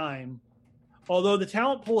over time. Although the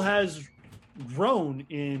talent pool has grown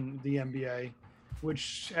in the NBA,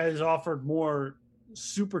 which has offered more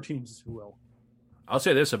super teams, if you will. I'll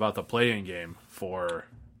say this about the play-in game for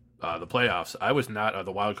the playoffs. I was not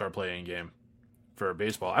the wild card play-in game for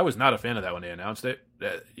baseball. I was not a fan of that when they announced it.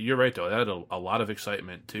 You're right, though. That had a lot of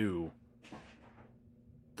excitement to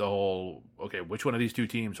the whole. Okay, which one of these two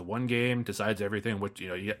teams? One game decides everything.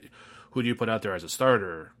 Who do you put out there as a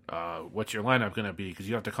starter? What's your lineup going to be? Because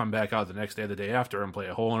you have to come back out the next day, the day after, and play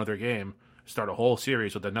a whole another game, start a whole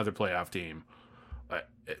series with another playoff team.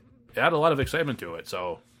 It had a lot of excitement to it,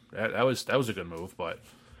 so that was a good move. But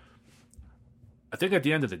I think at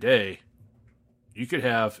the end of the day, you could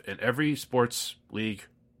have in every sports league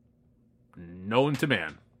known to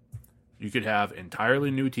man, you could have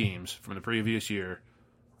entirely new teams from the previous year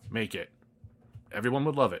make it. Everyone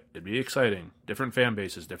would love it. It'd be exciting. Different fan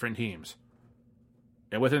bases, different teams.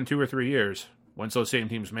 And within 2 or 3 years, once those same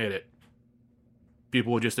teams made it,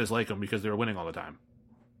 people would just dislike them because they were winning all the time.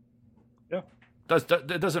 Yeah.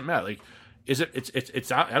 It doesn't matter. Like,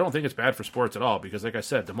 it's I don't think it's bad for sports at all, because like I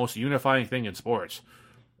said, the most unifying thing in sports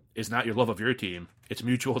is not your love of your team. It's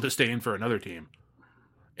mutual disdain for another team.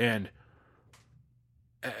 And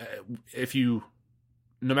no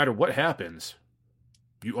matter what happens,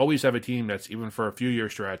 you always have a team that's, even for a few year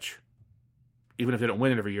stretch, even if they don't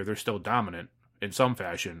win it every year, they're still dominant in some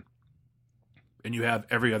fashion. And you have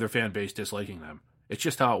every other fan base disliking them. It's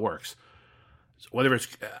just how it works. So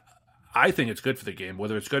I think it's good for the game,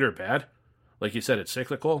 whether it's good or bad. Like you said, it's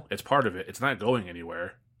cyclical. It's part of it. It's not going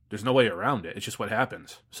anywhere. There's no way around it. It's just what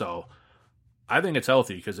happens. So I think it's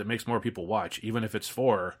healthy because it makes more people watch, even if it's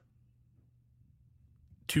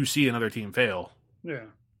to see another team fail. Yeah.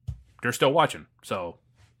 They're still watching. So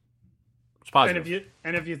it's positive.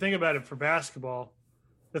 And if you think about it, for basketball,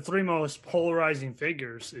 the three most polarizing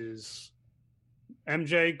figures is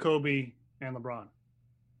MJ, Kobe, and LeBron.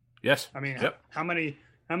 Yes. I mean, yep. how many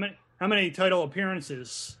title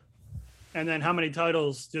appearances, and then how many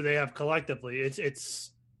titles do they have collectively?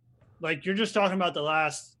 It's like you're just talking about the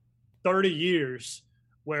last 30 years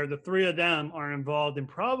where the three of them are involved in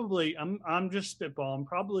probably, I'm just spitballing,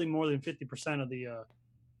 probably more than 50% of the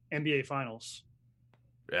NBA finals.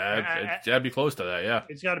 Yeah, it's got to be close to that, yeah.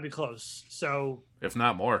 It's got to be close. So, if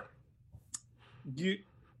not more. The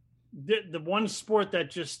one sport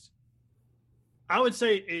that just, I would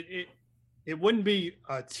say it wouldn't be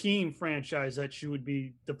a team franchise that you would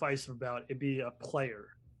be divisive about. It'd be a player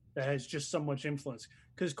that has just so much influence.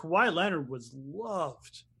 Because Kawhi Leonard was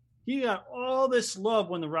loved. He got all this love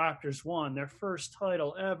when the Raptors won their first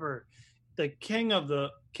title ever. The king of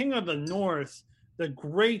the North, the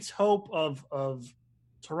great hope of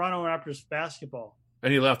Toronto Raptors basketball.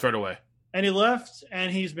 And he left right away. And he left,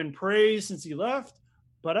 and he's been praised since he left.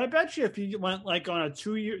 But I bet you if he went like on a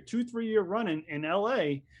 2-3 year run in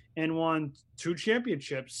LA and won 2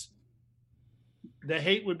 championships, the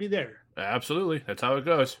hate would be there. Absolutely. That's how it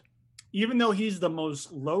goes. Even though he's the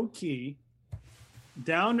most low key,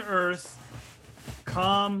 down to earth,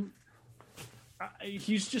 calm,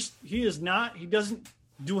 he doesn't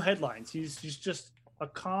do headlines. He's just a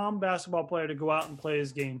calm basketball player to go out and play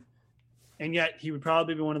his game. And yet he would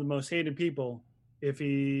probably be one of the most hated people if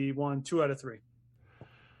he won 2 out of 3.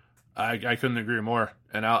 I couldn't agree more.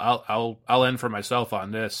 And I'll end for myself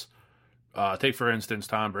on this. Take, for instance,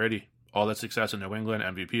 Tom Brady. All that success in New England,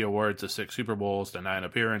 MVP awards, the 6 Super Bowls, the 9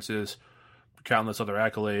 appearances, countless other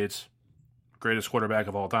accolades, greatest quarterback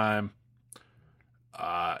of all time.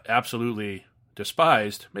 Absolutely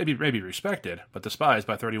despised, maybe respected, but despised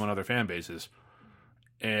by 31 other fan bases.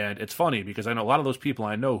 And it's funny because I know a lot of those people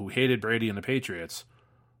I know who hated Brady and the Patriots.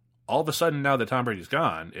 All of a sudden, now that Tom Brady's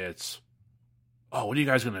gone, it's, oh, what are you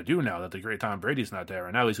guys going to do now that the great Tom Brady's not there?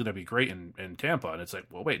 And now he's going to be great in Tampa. And it's like,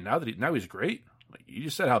 well, wait, now he's great? You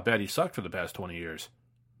just said how bad he sucked for the past 20 years.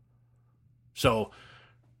 So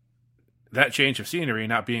that change of scenery,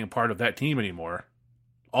 not being a part of that team anymore,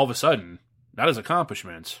 all of a sudden, not his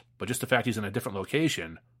accomplishments, but just the fact he's in a different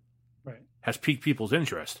location, right, has piqued people's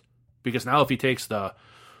interest. Because now if he takes the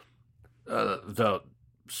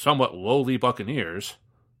somewhat lowly Buccaneers,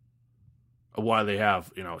 while they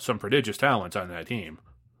have some prodigious talents on that team,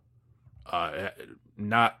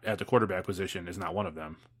 not at the quarterback position is not one of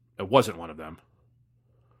them. It wasn't one of them.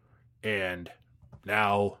 And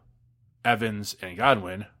now Evans and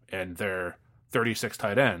Godwin and their 36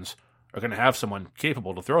 tight ends are going to have someone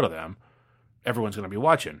capable to throw to them. Everyone's going to be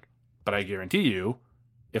watching. But I guarantee you,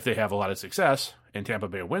 if they have a lot of success and Tampa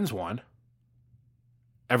Bay wins one,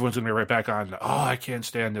 everyone's going to be right back on, I can't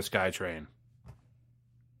stand this guy train.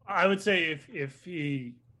 I would say if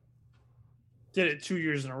he did it 2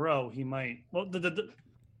 years in a row, he might. Well, the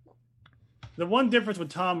one difference with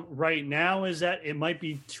Tom right now is that it might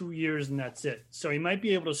be 2 years and that's it. So he might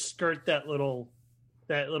be able to skirt that little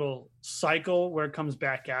cycle where it comes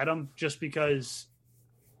back at him, just because,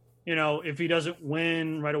 if he doesn't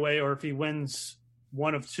win right away, or if he wins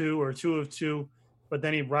 1 of 2 or 2 of 2, but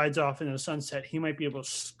then he rides off into the sunset, he might be able to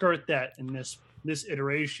skirt that in this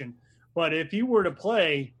iteration. But if he were to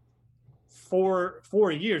play for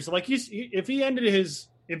 4 years, like if he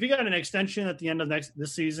got an extension at the end of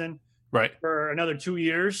this season, right, for another 2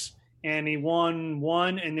 years, and he won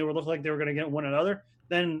one, and they looked like they were going to get one another,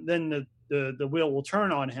 then the wheel will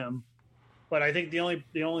turn on him. But I think the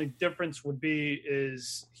only difference would be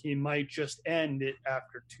is he might just end it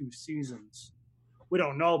after 2 seasons. We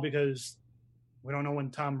don't know, because we don't know when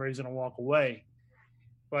Tom Brady's going to walk away.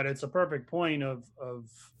 But it's a perfect point of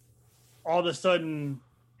all of a sudden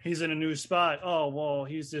he's in a new spot. Oh, well,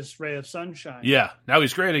 he's this ray of sunshine. Yeah, now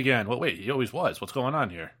he's great again. Well, wait, he always was. What's going on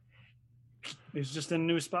here? He's just in a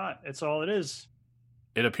new spot. That's all it is.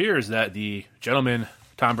 It appears that the gentleman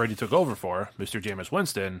Tom Brady took over for, Mr. Jameis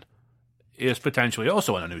Winston, is potentially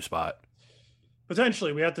also in a new spot.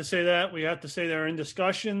 Potentially. We have to say that. We have to say they're in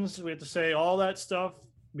discussions. We have to say all that stuff,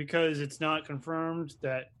 because it's not confirmed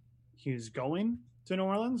that he's going to New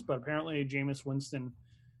Orleans. But apparently Jameis Winston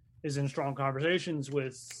is in strong conversations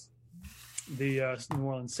with the New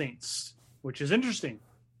Orleans Saints, which is interesting,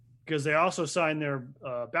 because they also signed their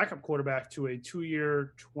backup quarterback to a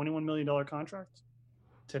 2-year, $21 million contract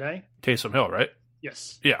today. Taysom Hill, right?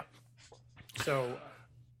 Yes. Yeah. So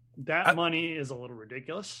that money is a little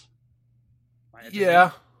ridiculous.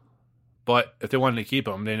 Yeah. But if they wanted to keep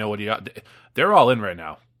him, they know what he got. They're all in right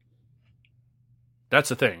now. That's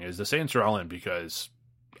the thing, is the Saints are all in, because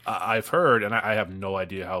I've heard, and I have no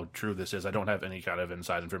idea how true this is. I don't have any kind of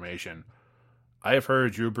inside information. I have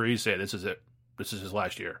heard Drew Brees say this is it. This is his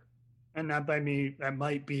last year. And that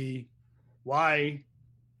might be why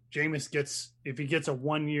Jameis if he gets a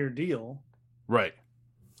 1-year deal. Right.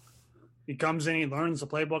 He comes in, he learns the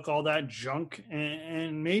playbook, all that junk,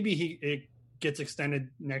 and maybe it gets extended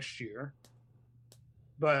next year.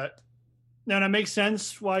 But now that makes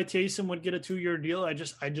sense why Taysom would get a 2-year deal. I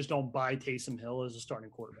just don't buy Taysom Hill as a starting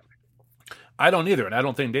quarterback. I don't either, and I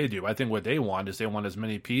don't think they do. I think what they want is they want as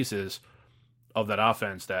many pieces of that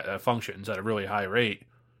offense that functions at a really high rate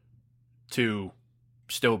to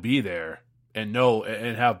still be there, and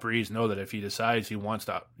have Breeze know that if he decides he wants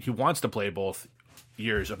to play both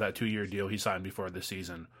years of that 2-year deal he signed before this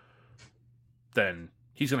season, then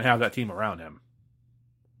he's going to have that team around him.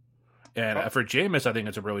 And for Jameis, I think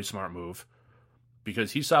it's a really smart move,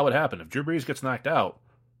 because he saw what happened. If Drew Brees gets knocked out,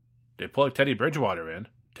 they plug Teddy Bridgewater in.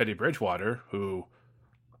 Teddy Bridgewater, who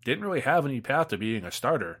didn't really have any path to being a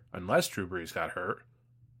starter unless Drew Brees got hurt.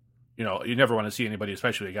 You never want to see anybody,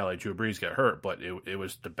 especially a guy like Drew Brees, get hurt, but it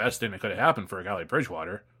was the best thing that could have happened for a guy like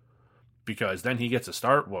Bridgewater, because then he gets to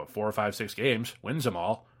start, 4, 5, 6 games, wins them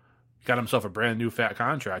all, got himself a brand new fat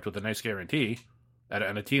contract with a nice guarantee,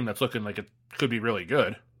 and a team that's looking like it could be really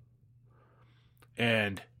good.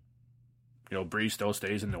 And, Brees still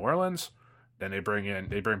stays in New Orleans. Then they bring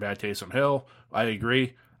back Taysom Hill. I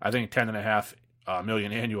agree. I think $10.5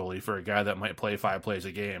 million annually for a guy that might play 5 plays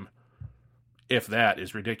a game, if that,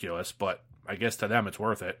 is ridiculous. But I guess to them it's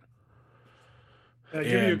worth it. Can I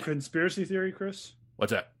give you a conspiracy theory, Chris?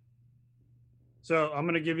 What's that? So I'm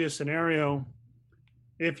going to give you a scenario.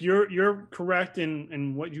 If you're correct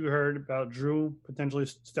in what you heard about Drew potentially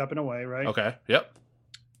stepping away, right? Okay. Yep.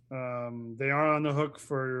 They are on the hook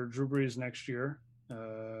for Drew Brees next year,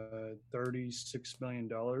 $36 million.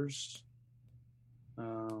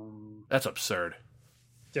 That's absurd.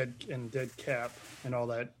 Dead cap and all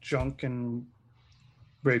that junk and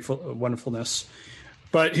wonderfulness.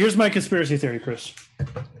 But here's my conspiracy theory, Chris.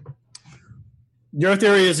 Your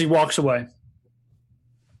theory is he walks away.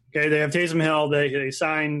 Okay, they have Taysom Hill. They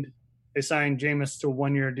signed Jameis to a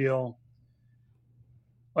 1-year deal.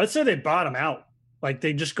 Let's say they bottom out, like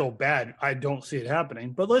they just go bad. I don't see it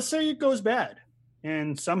happening, but let's say it goes bad,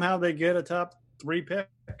 and somehow they get a top 3 pick.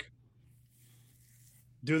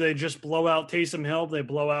 Do they just blow out Taysom Hill? They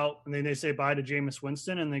blow out, and then they say bye to Jameis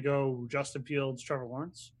Winston, and they go Justin Fields, Trevor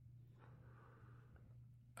Lawrence.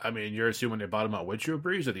 I mean, you're assuming they bottom out with Drew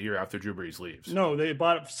Brees or the year after Drew Brees leaves? No, they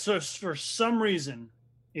bought it. So for some reason,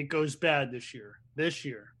 it goes bad this year. This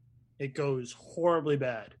year, it goes horribly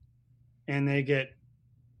bad, and they get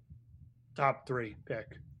top 3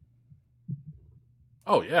 pick.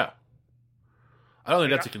 Oh, yeah. I don't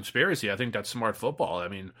think that's a conspiracy. I think that's smart football. I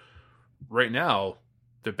mean, right now,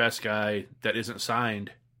 the best guy that isn't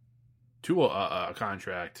signed to a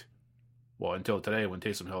contract, well, until today when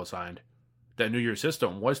Taysom Hill signed, that New Year's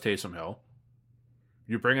system was Taysom Hill.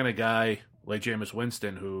 You bring in a guy like Jameis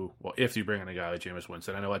Winston who, well, if you bring in a guy like Jameis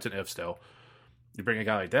Winston, I know that's an if still. You bring a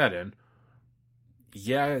guy like that in,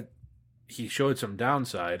 yeah, he showed some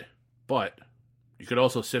downside, but you could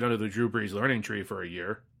also sit under the Drew Brees learning tree for a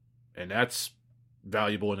year, and that's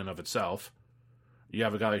valuable in and of itself. You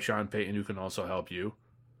have a guy like Sean Payton who can also help you.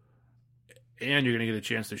 And you're going to get a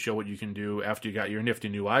chance to show what you can do after you got your nifty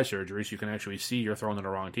new eye surgery, so you can actually see you're throwing to the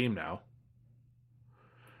wrong team now.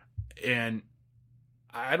 And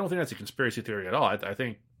I don't think that's a conspiracy theory at all. I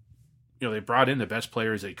think, they brought in the best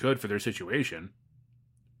players they could for their situation.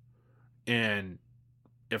 And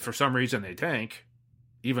if for some reason they tank,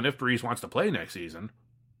 even if Brees wants to play next season,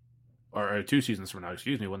 or 2 seasons from now,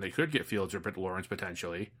 when they could get Fields or Lawrence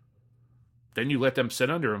potentially, then you let them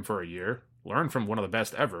sit under him for a year, learn from one of the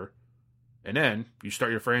best ever, and then you start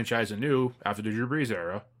your franchise anew after the Drew Brees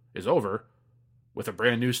era is over with a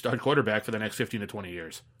brand new stud quarterback for the next 15 to 20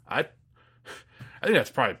 years. I think that's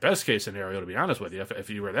probably best case scenario, to be honest with you, if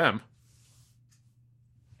you were them.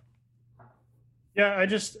 Yeah,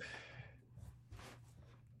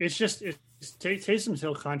 Taysom's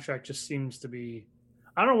Hill contract just seems to be,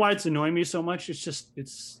 I don't know why it's annoying me so much. It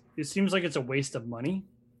seems like it's a waste of money.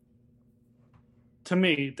 To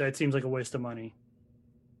me, that seems like a waste of money.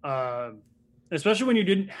 Especially when you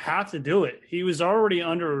didn't have to do it. He was already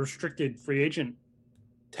under a restricted free agent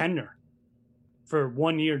tender for a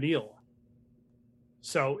 1-year deal.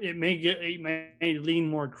 So it may lean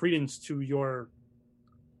more credence to your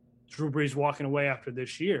Drew Brees walking away after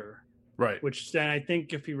this year. Right. Which then I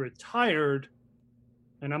think if he retired,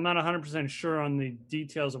 and I'm not 100% sure on the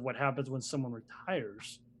details of what happens when someone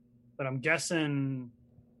retires, but I'm guessing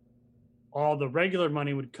all the regular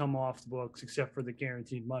money would come off the books except for the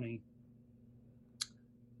guaranteed money.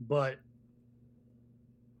 But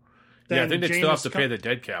I think they'd still have to pay the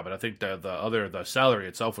dead cap, but I think the salary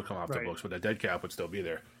itself would come off the books, but the dead cap would still be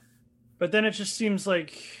there. But then it just seems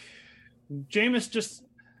like it's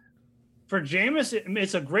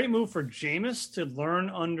a great move for Jameis to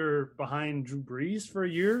learn behind Drew Brees for a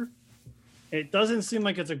year. It doesn't seem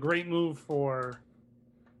like it's a great move for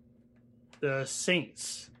the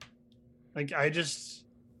Saints. Like,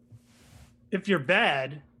 if you're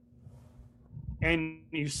bad and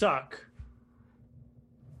you suck,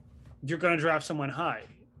 you're going to draft someone high.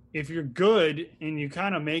 If you're good and you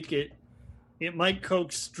kind of make it, it might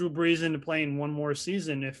coax Drew Brees into playing one more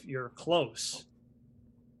season if you're close.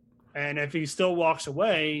 And if he still walks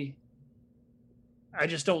away, I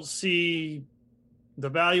just don't see the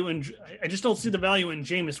value in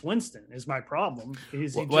Jameis Winston is my problem.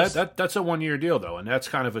 That's a 1-year deal, though, and that's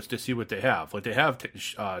kind of to see what they have. Like, they have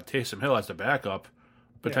Taysom Hill as the backup,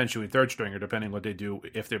 potentially third stringer, depending what they do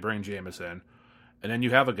if they bring Jameis in. And then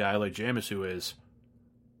you have a guy like Jameis who is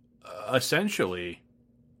essentially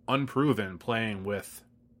unproven playing with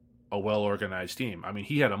a well-organized team. I mean,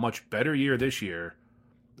 he had a much better year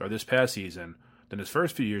this past season, than his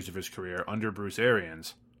first few years of his career under Bruce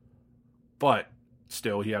Arians. But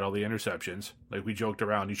still, he had all the interceptions. Like we joked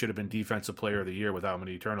around, he should have been Defensive Player of the Year with how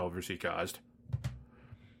many turnovers he caused.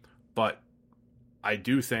 But I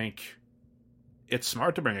do think it's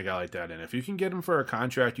smart to bring a guy like that in. If you can get him for a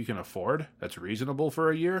contract you can afford, that's reasonable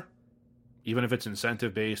for a year, even if it's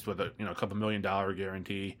incentive-based with a couple $1 million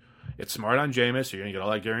guarantee, it's smart on Jameis. You're going to get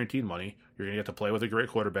all that guaranteed money. You're going to get to play with a great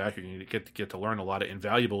quarterback. You're going to get to learn a lot of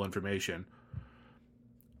invaluable information.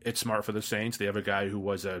 It's smart for the Saints. They have a guy who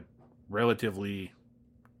was a relatively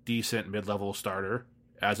decent mid-level starter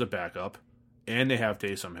as a backup, and they have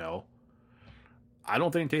Taysom Hill. I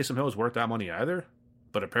don't think Taysom Hill is worth that money either,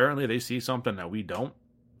 but apparently they see something that we don't.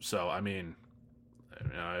 So, I mean,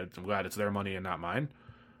 I'm glad it's their money and not mine.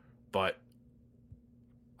 But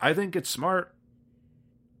I think it's smart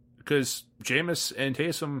because Jameis and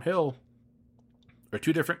Taysom Hill are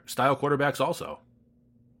two different style quarterbacks also.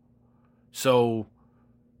 So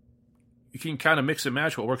you can kind of mix and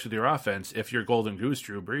match what works with your offense if your golden goose,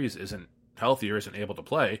 Drew Brees, isn't healthy or isn't able to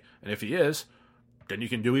play. And if he is, then you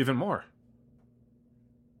can do even more.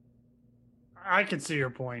 I can see your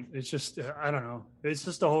point. It's just, I don't know. It's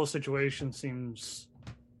just the whole situation seems,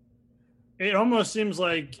 it almost seems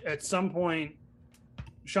like at some point,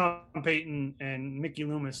 Sean Payton and Mickey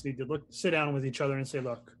Loomis need to sit down with each other and say,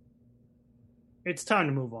 look, it's time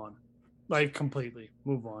to move on. Like, completely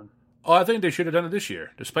move on. Oh, I think they should have done it this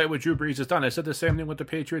year, despite what Drew Brees has done. I said the same thing with the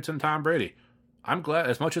Patriots and Tom Brady. I'm glad,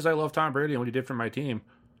 as much as I love Tom Brady and what he did for my team,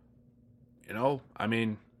 I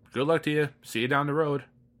mean, good luck to you. See you down the road.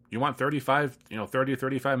 You want $30 or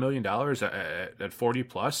 $35 million at 40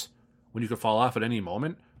 plus when you could fall off at any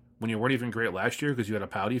moment, when you weren't even great last year because you had a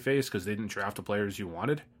pouty face because they didn't draft the players you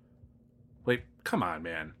wanted? Like, come on,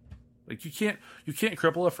 man. Like, you can't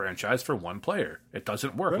cripple a franchise for one player. It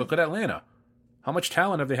doesn't work. Right. Look at Atlanta. How much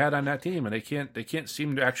talent have they had on that team? And they can't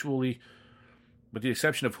seem to actually, with the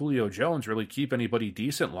exception of Julio Jones, really keep anybody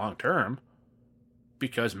decent long term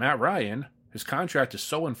because Matt Ryan, his contract is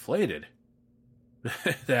so inflated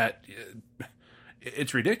that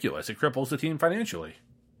it's ridiculous. It cripples the team financially.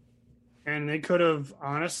 And they could have,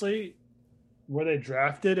 honestly, where they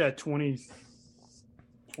drafted at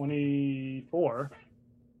 24,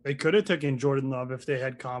 they could have taken Jordan Love if they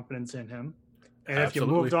had confidence in him. And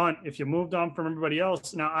Absolutely. if you moved on from everybody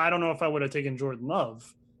else, now I don't know if I would have taken Jordan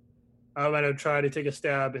Love. I would have tried to take a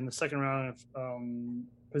stab in the second round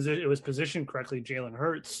if it was positioned correctly, Jalen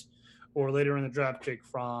Hurts, or later in the draft, Jake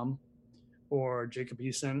Fromm or Jacob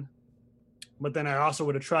Eason. But then I also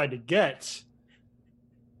would have tried to get,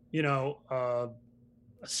 a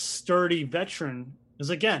sturdy veteran. Because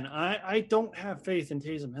again, I don't have faith in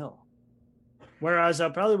Taysom Hill. Whereas I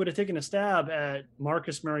probably would have taken a stab at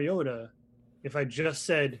Marcus Mariota if I just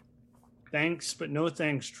said, thanks, but no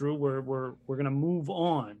thanks, Drew. We're going to move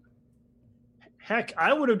on. Heck,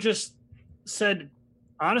 I would have just said,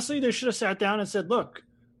 honestly, they should have sat down and said, look,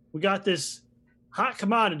 we got this hot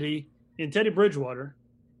commodity in Teddy Bridgewater,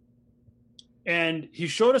 and he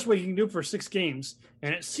showed us what he can do for 6 games,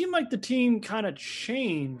 and it seemed like the team kind of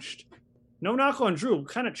changed. No knock on Drew,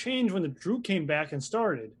 kind of changed when the Drew came back and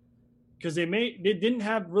started, because they didn't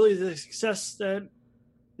have really the success that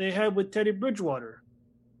they had with Teddy Bridgewater.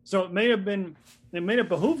 So it may have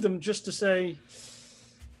behooved them just to say,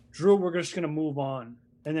 Drew, we're just going to move on,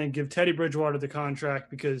 and then give Teddy Bridgewater the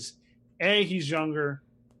contract because A, he's younger,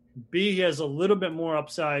 B, he has a little bit more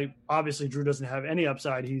upside. Obviously, Drew doesn't have any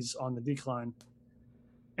upside. He's on the decline.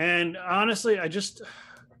 And honestly,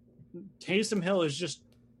 Taysom Hill is just,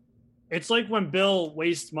 it's like when Bill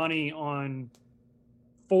wastes money on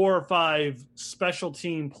 4 or 5 special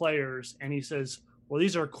team players and he says, well,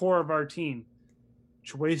 these are core of our team.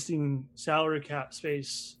 It's wasting salary cap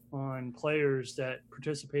space on players that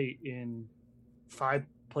participate in 5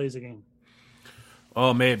 plays a game.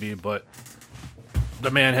 Oh, maybe, but the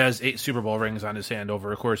man has 8 Super Bowl rings on his hand over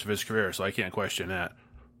the course of his career, so I can't question that.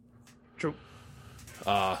 True.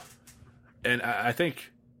 And I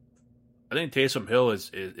think Taysom Hill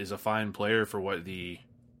is a fine player for what the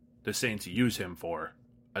Saints use him for.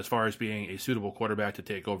 As far as being a suitable quarterback to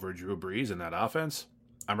take over Drew Brees in that offense,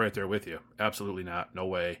 I'm right there with you. Absolutely not. No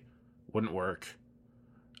way. Wouldn't work.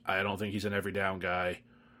 I don't think he's an every down guy.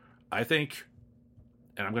 I think,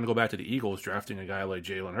 and I'm going to go back to the Eagles drafting a guy like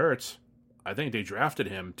Jalen Hurts, I think they drafted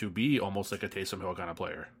him to be almost like a Taysom Hill kind of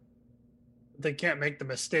player. They can't make the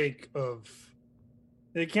mistake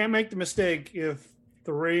if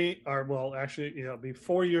 3 or, well, actually, it'll be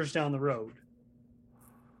 4 years down the road.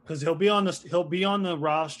 Because he'll be on the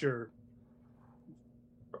roster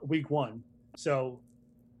week 1. So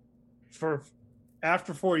for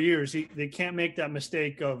after 4 years, they can't make that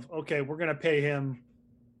mistake of, okay, we're going to pay him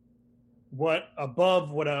above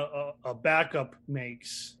what a backup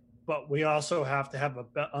makes, but we also have to have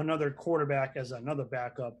another quarterback as another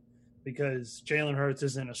backup because Jalen Hurts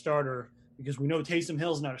isn't a starter, because we know Taysom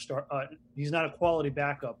Hill's not a start. He's not a quality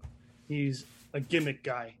backup. He's a gimmick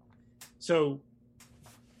guy. So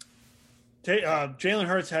Jalen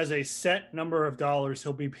Hurts has a set number of dollars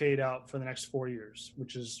he'll be paid out for the next 4 years,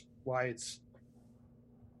 which is why it's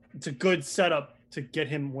a good setup to get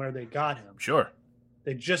him where they got him. Sure.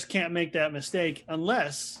 They just can't make that mistake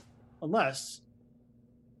unless,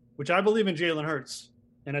 which I believe in Jalen Hurts,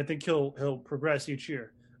 and I think he'll progress each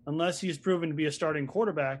year, unless he's proven to be a starting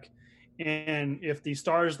quarterback. And if the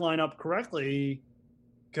stars line up correctly,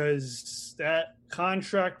 because that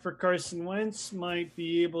contract for Carson Wentz might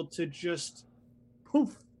be able to just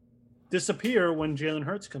disappear when Jalen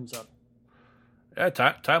Hurts comes up. Yeah,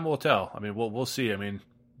 time will tell. I mean, we'll see. I mean,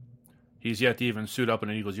 He's yet to even suit up in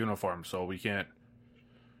an Eagles uniform, so we can't.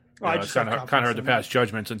 I It's just kind have of confidence hard to in him. pass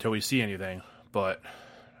judgments until we see anything. But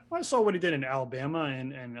I saw what he did in Alabama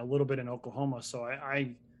and a little bit in Oklahoma, so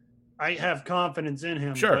I have confidence in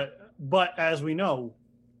him. Sure. But as we know,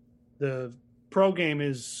 the pro game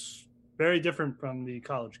is very different from the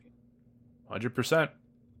college game. 100%.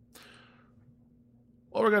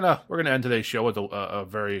 Well, we're gonna end today's show with a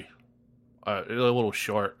very a little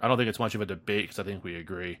short. I don't think it's much of a debate because I think we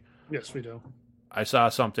agree. Yes, we do. I saw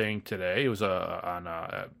something today. It was on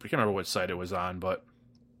I can't remember what site it was on, but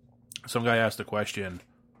some guy asked the question: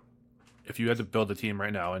 if you had to build a team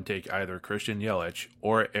right now and take either Christian Yelich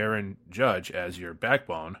or Aaron Judge as your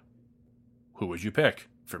backbone, who would you pick?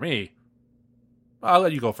 For me, I'll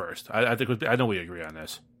let you go first. I think I know we agree on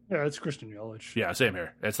this. Yeah, it's Christian Yelich. Yeah, same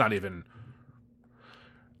here. It's not even.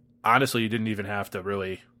 Honestly, you didn't even have to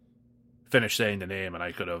really finish saying the name, and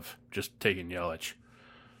I could have just taken Yelich.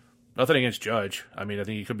 Nothing against Judge. I mean, I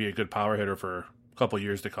think he could be a good power hitter for a couple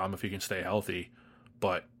years to come if he can stay healthy.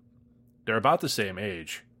 But they're about the same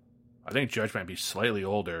age. I think Judge might be slightly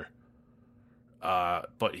older.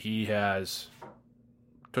 But he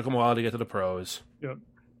took him a while to get to the pros. Yep.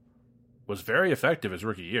 Was very effective his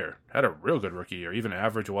rookie year. Had a real good rookie year. Even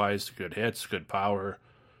average-wise, good hits, good power.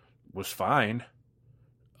 Was fine.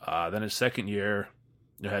 Then his second year,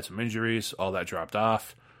 had some injuries. All that dropped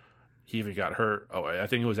off. He even got hurt. Oh, I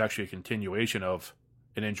think it was actually a continuation of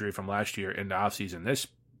an injury from last year in the offseason. This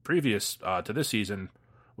previous to this season,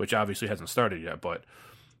 which obviously hasn't started yet, but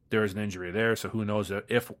there is an injury there. So who knows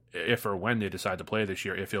if or when they decide to play this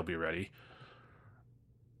year, if he'll be ready.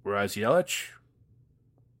 Whereas Yelich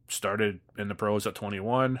started in the pros at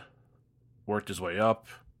 21, worked his way up,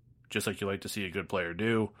 just like you like to see a good player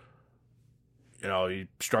do. He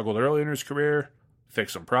struggled early in his career,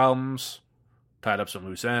 fixed some problems, tied up some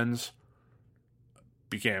loose ends,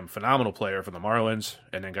 became a phenomenal player for the Marlins,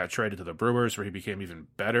 and then got traded to the Brewers where he became even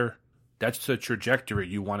better. That's the trajectory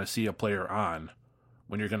you want to see a player on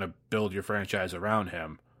when you're going to build your franchise around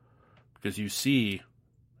him. Because you see,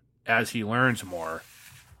 as he learns more,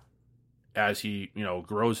 as he,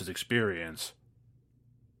 grows his experience,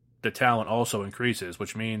 the talent also increases,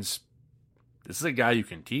 which means this is a guy you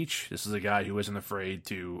can teach. This is a guy who isn't afraid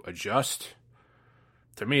to adjust.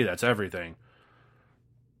 To me, that's everything.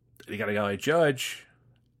 You got a guy like Judge.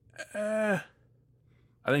 I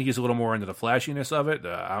think he's a little more into the flashiness of it.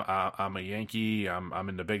 I'm a Yankee. I'm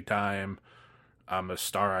in the big time. I'm a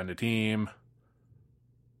star on the team.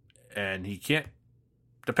 And he can't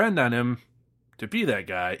depend on him to be that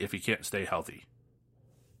guy if he can't stay healthy.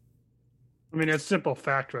 I mean, it's a simple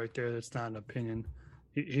fact right there. That's not an opinion.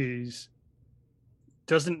 He's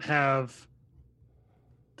doesn't have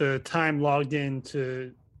the time logged in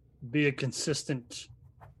to be a consistent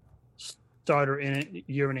starter in it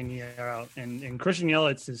year in and year out. And Christian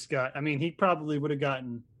Yelich has got, he probably would have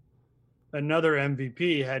gotten another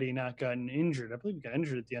MVP had he not gotten injured. I believe he got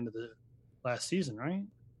injured at the end of the last season, right?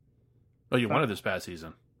 Oh, you won it this past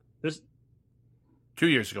season. 2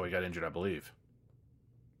 years ago he got injured, I believe.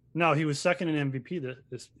 No, he was second in MVP.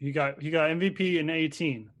 He got MVP in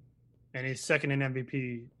 18, and he's second in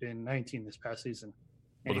MVP in 19 this past season.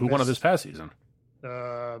 Well, who won it this past season?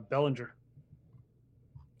 Bellinger.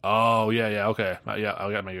 Oh, yeah, okay. Yeah,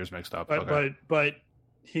 I got my years mixed up. But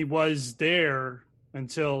he was there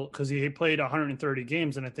because he played 130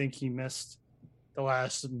 games, and I think he missed the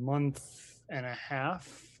last month and a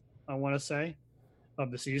half, I want to say, of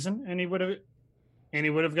the season, and he probably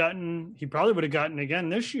would have gotten again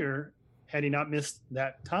this year had he not missed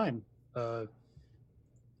that time.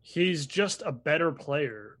 He's just a better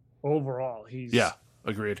player overall.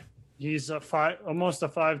 Agreed. He's almost a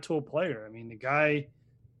 5-tool player. I mean, the guy,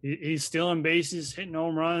 he's stealing bases, hitting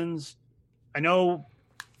home runs. I know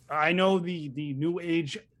the new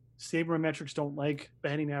age sabermetrics don't like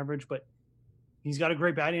batting average, but he's got a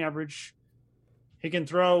great batting average. He can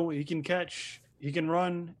throw, he can catch, he can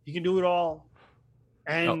run, he can do it all.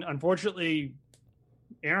 And Unfortunately,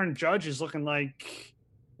 Aaron Judge is looking like,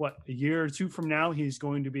 a year or two from now, he's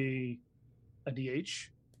going to be a DH.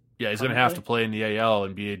 Yeah, he's going to have to play in the AL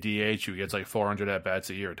and be a DH who gets like 400 at-bats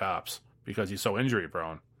a year tops because he's so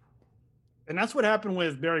injury-prone. And that's what happened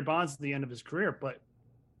with Barry Bonds at the end of his career, but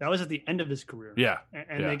that was at the end of his career. Yeah.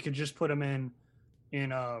 And they could just put him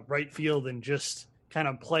in right field and just kind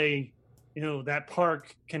of play, that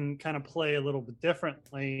park can kind of play a little bit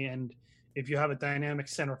differently. And if you have a dynamic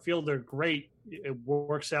center fielder, great, it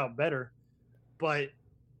works out better. But,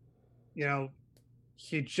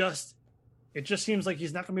 it just seems like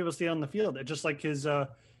he's not going to be able to stay on the field. It's just like his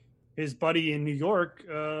buddy in New York,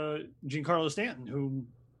 Giancarlo Stanton, who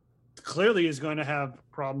clearly is going to have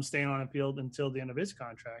problems staying on the field until the end of his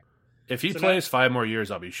contract. If he plays 5 more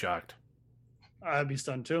years, I'll be shocked. I'd be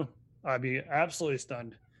stunned too. I'd be absolutely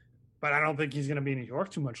stunned. But I don't think he's going to be in New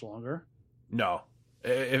York too much longer. No.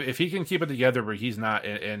 If he can keep it together where he's not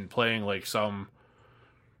in playing like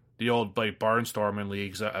the old like barnstorming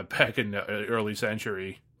leagues back in the early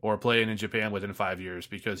century, or playing in Japan within 5 years,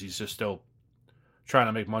 because he's just still trying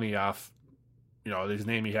to make money off, his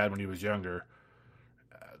name he had when he was younger,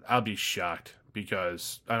 I'll be shocked,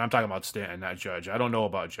 because, and I'm talking about Stanton, not Judge. I don't know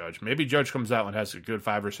about Judge. Maybe Judge comes out and has a good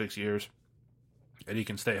 5 or 6 years and he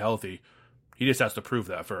can stay healthy. He just has to prove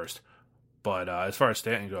that first. But as far as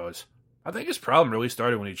Stanton goes, I think his problem really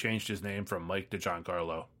started when he changed his name from Mike to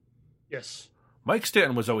Giancarlo. Yes. Mike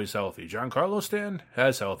Stanton was always healthy. Giancarlo Stanton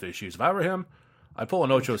has health issues. If I were him, I'd pull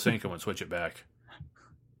an Ocho Cinco and switch it back.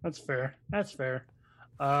 That's fair.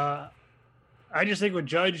 I just think with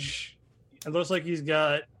Judge, it looks like he's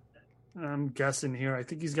got, I'm guessing here, I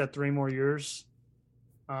think he's got 3 more years.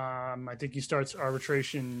 I think he starts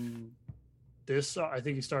arbitration I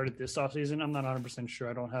think he started this offseason. I'm not 100% sure.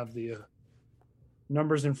 I don't have the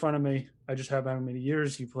numbers in front of me. I just have how many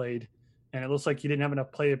years he played. And it looks like he didn't have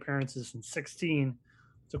enough play appearances in 16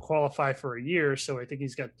 to qualify for a year. So I think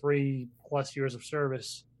he's got 3+ years of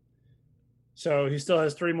service. So he still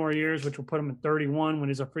has 3 more years, which will put him at 31 when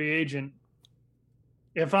he's a free agent.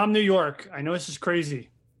 If I'm New York, I know this is crazy.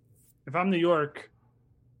 If I'm New York,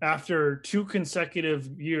 after 2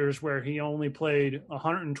 consecutive years where he only played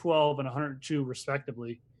 112 and 102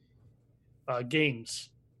 respectively games,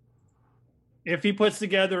 if he puts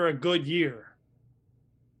together a good year,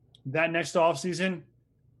 that next offseason,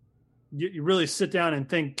 you really sit down and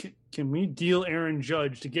think, can we deal Aaron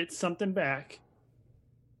Judge to get something back?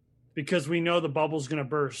 Because we know the bubble's going to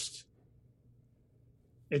burst.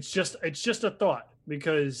 It's just a thought,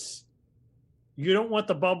 because you don't want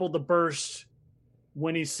the bubble to burst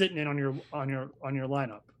when he's sitting in on your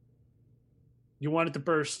lineup. You want it to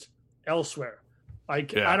burst elsewhere. I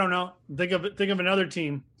don't know. Think of another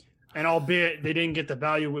team, and albeit they didn't get the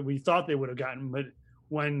value we thought they would have gotten, but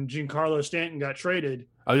when Giancarlo Stanton got traded,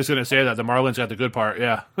 I was just going to say that the Marlins got the good part.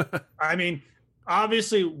 Yeah. I mean,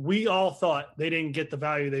 obviously we all thought they didn't get the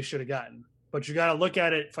value they should have gotten, but you got to look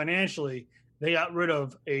at it financially. They got rid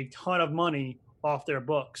of a ton of money off their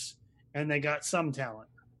books, and they got some talent.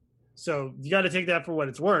 So you got to take that for what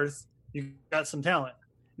it's worth. You got some talent.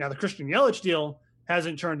 Now the Christian Yelich deal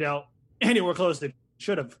hasn't turned out anywhere close to it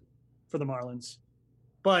should have for the Marlins,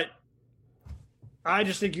 but I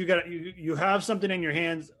just think you have something in your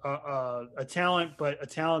hands, a talent, but a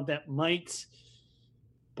talent that might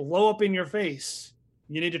blow up in your face.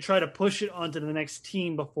 You need to try to push it onto the next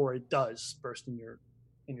team before it does burst in your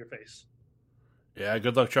face. Yeah,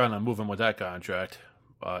 good luck trying to move him with that contract.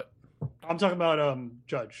 But I'm talking about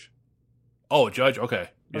Judge. Oh, Judge. Okay.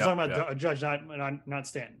 I'm talking about Judge, not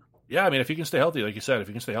Stanton. Yeah, I mean, if he can stay healthy, like you said, if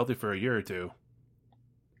he can stay healthy for a year or two,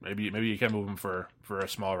 maybe you can move him for a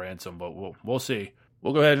small ransom. But we'll see.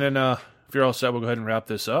 We'll go ahead and if you're all set, we'll go ahead and wrap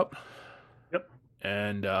this up. Yep.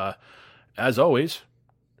 And as always,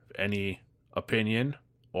 any opinion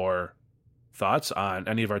or thoughts on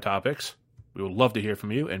any of our topics, we would love to hear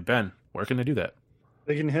from you. And Ben, where can they do that?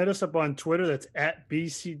 They can hit us up on Twitter. That's at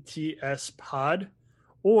BCTSPod.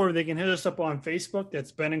 Or they can hit us up on Facebook.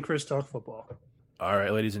 That's Ben and Chris Talk Football. All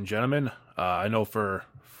right, ladies and gentlemen. I know for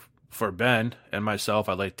Ben and myself,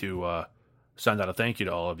 I'd like to send out a thank you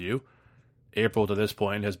to all of you. April to this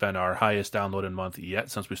point has been our highest downloaded month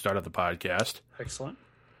yet since we started the podcast. Excellent.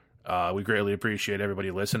 We greatly appreciate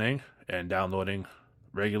everybody listening and downloading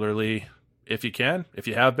regularly. If you can, if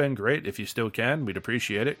you have been, great. If you still can, we'd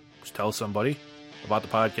appreciate it. Just tell somebody about the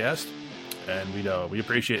podcast, and we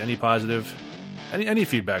appreciate any positive, any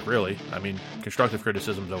feedback really. I mean, constructive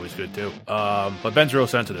criticism is always good too. But Ben's real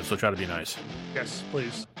sensitive, so try to be nice. Yes,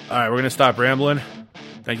 please. All right, we're gonna stop rambling.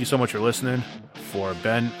 Thank you so much for listening. For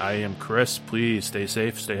Ben, I am Chris. Please stay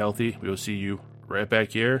safe, stay healthy. We will see you right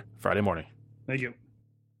back here Friday morning. Thank you.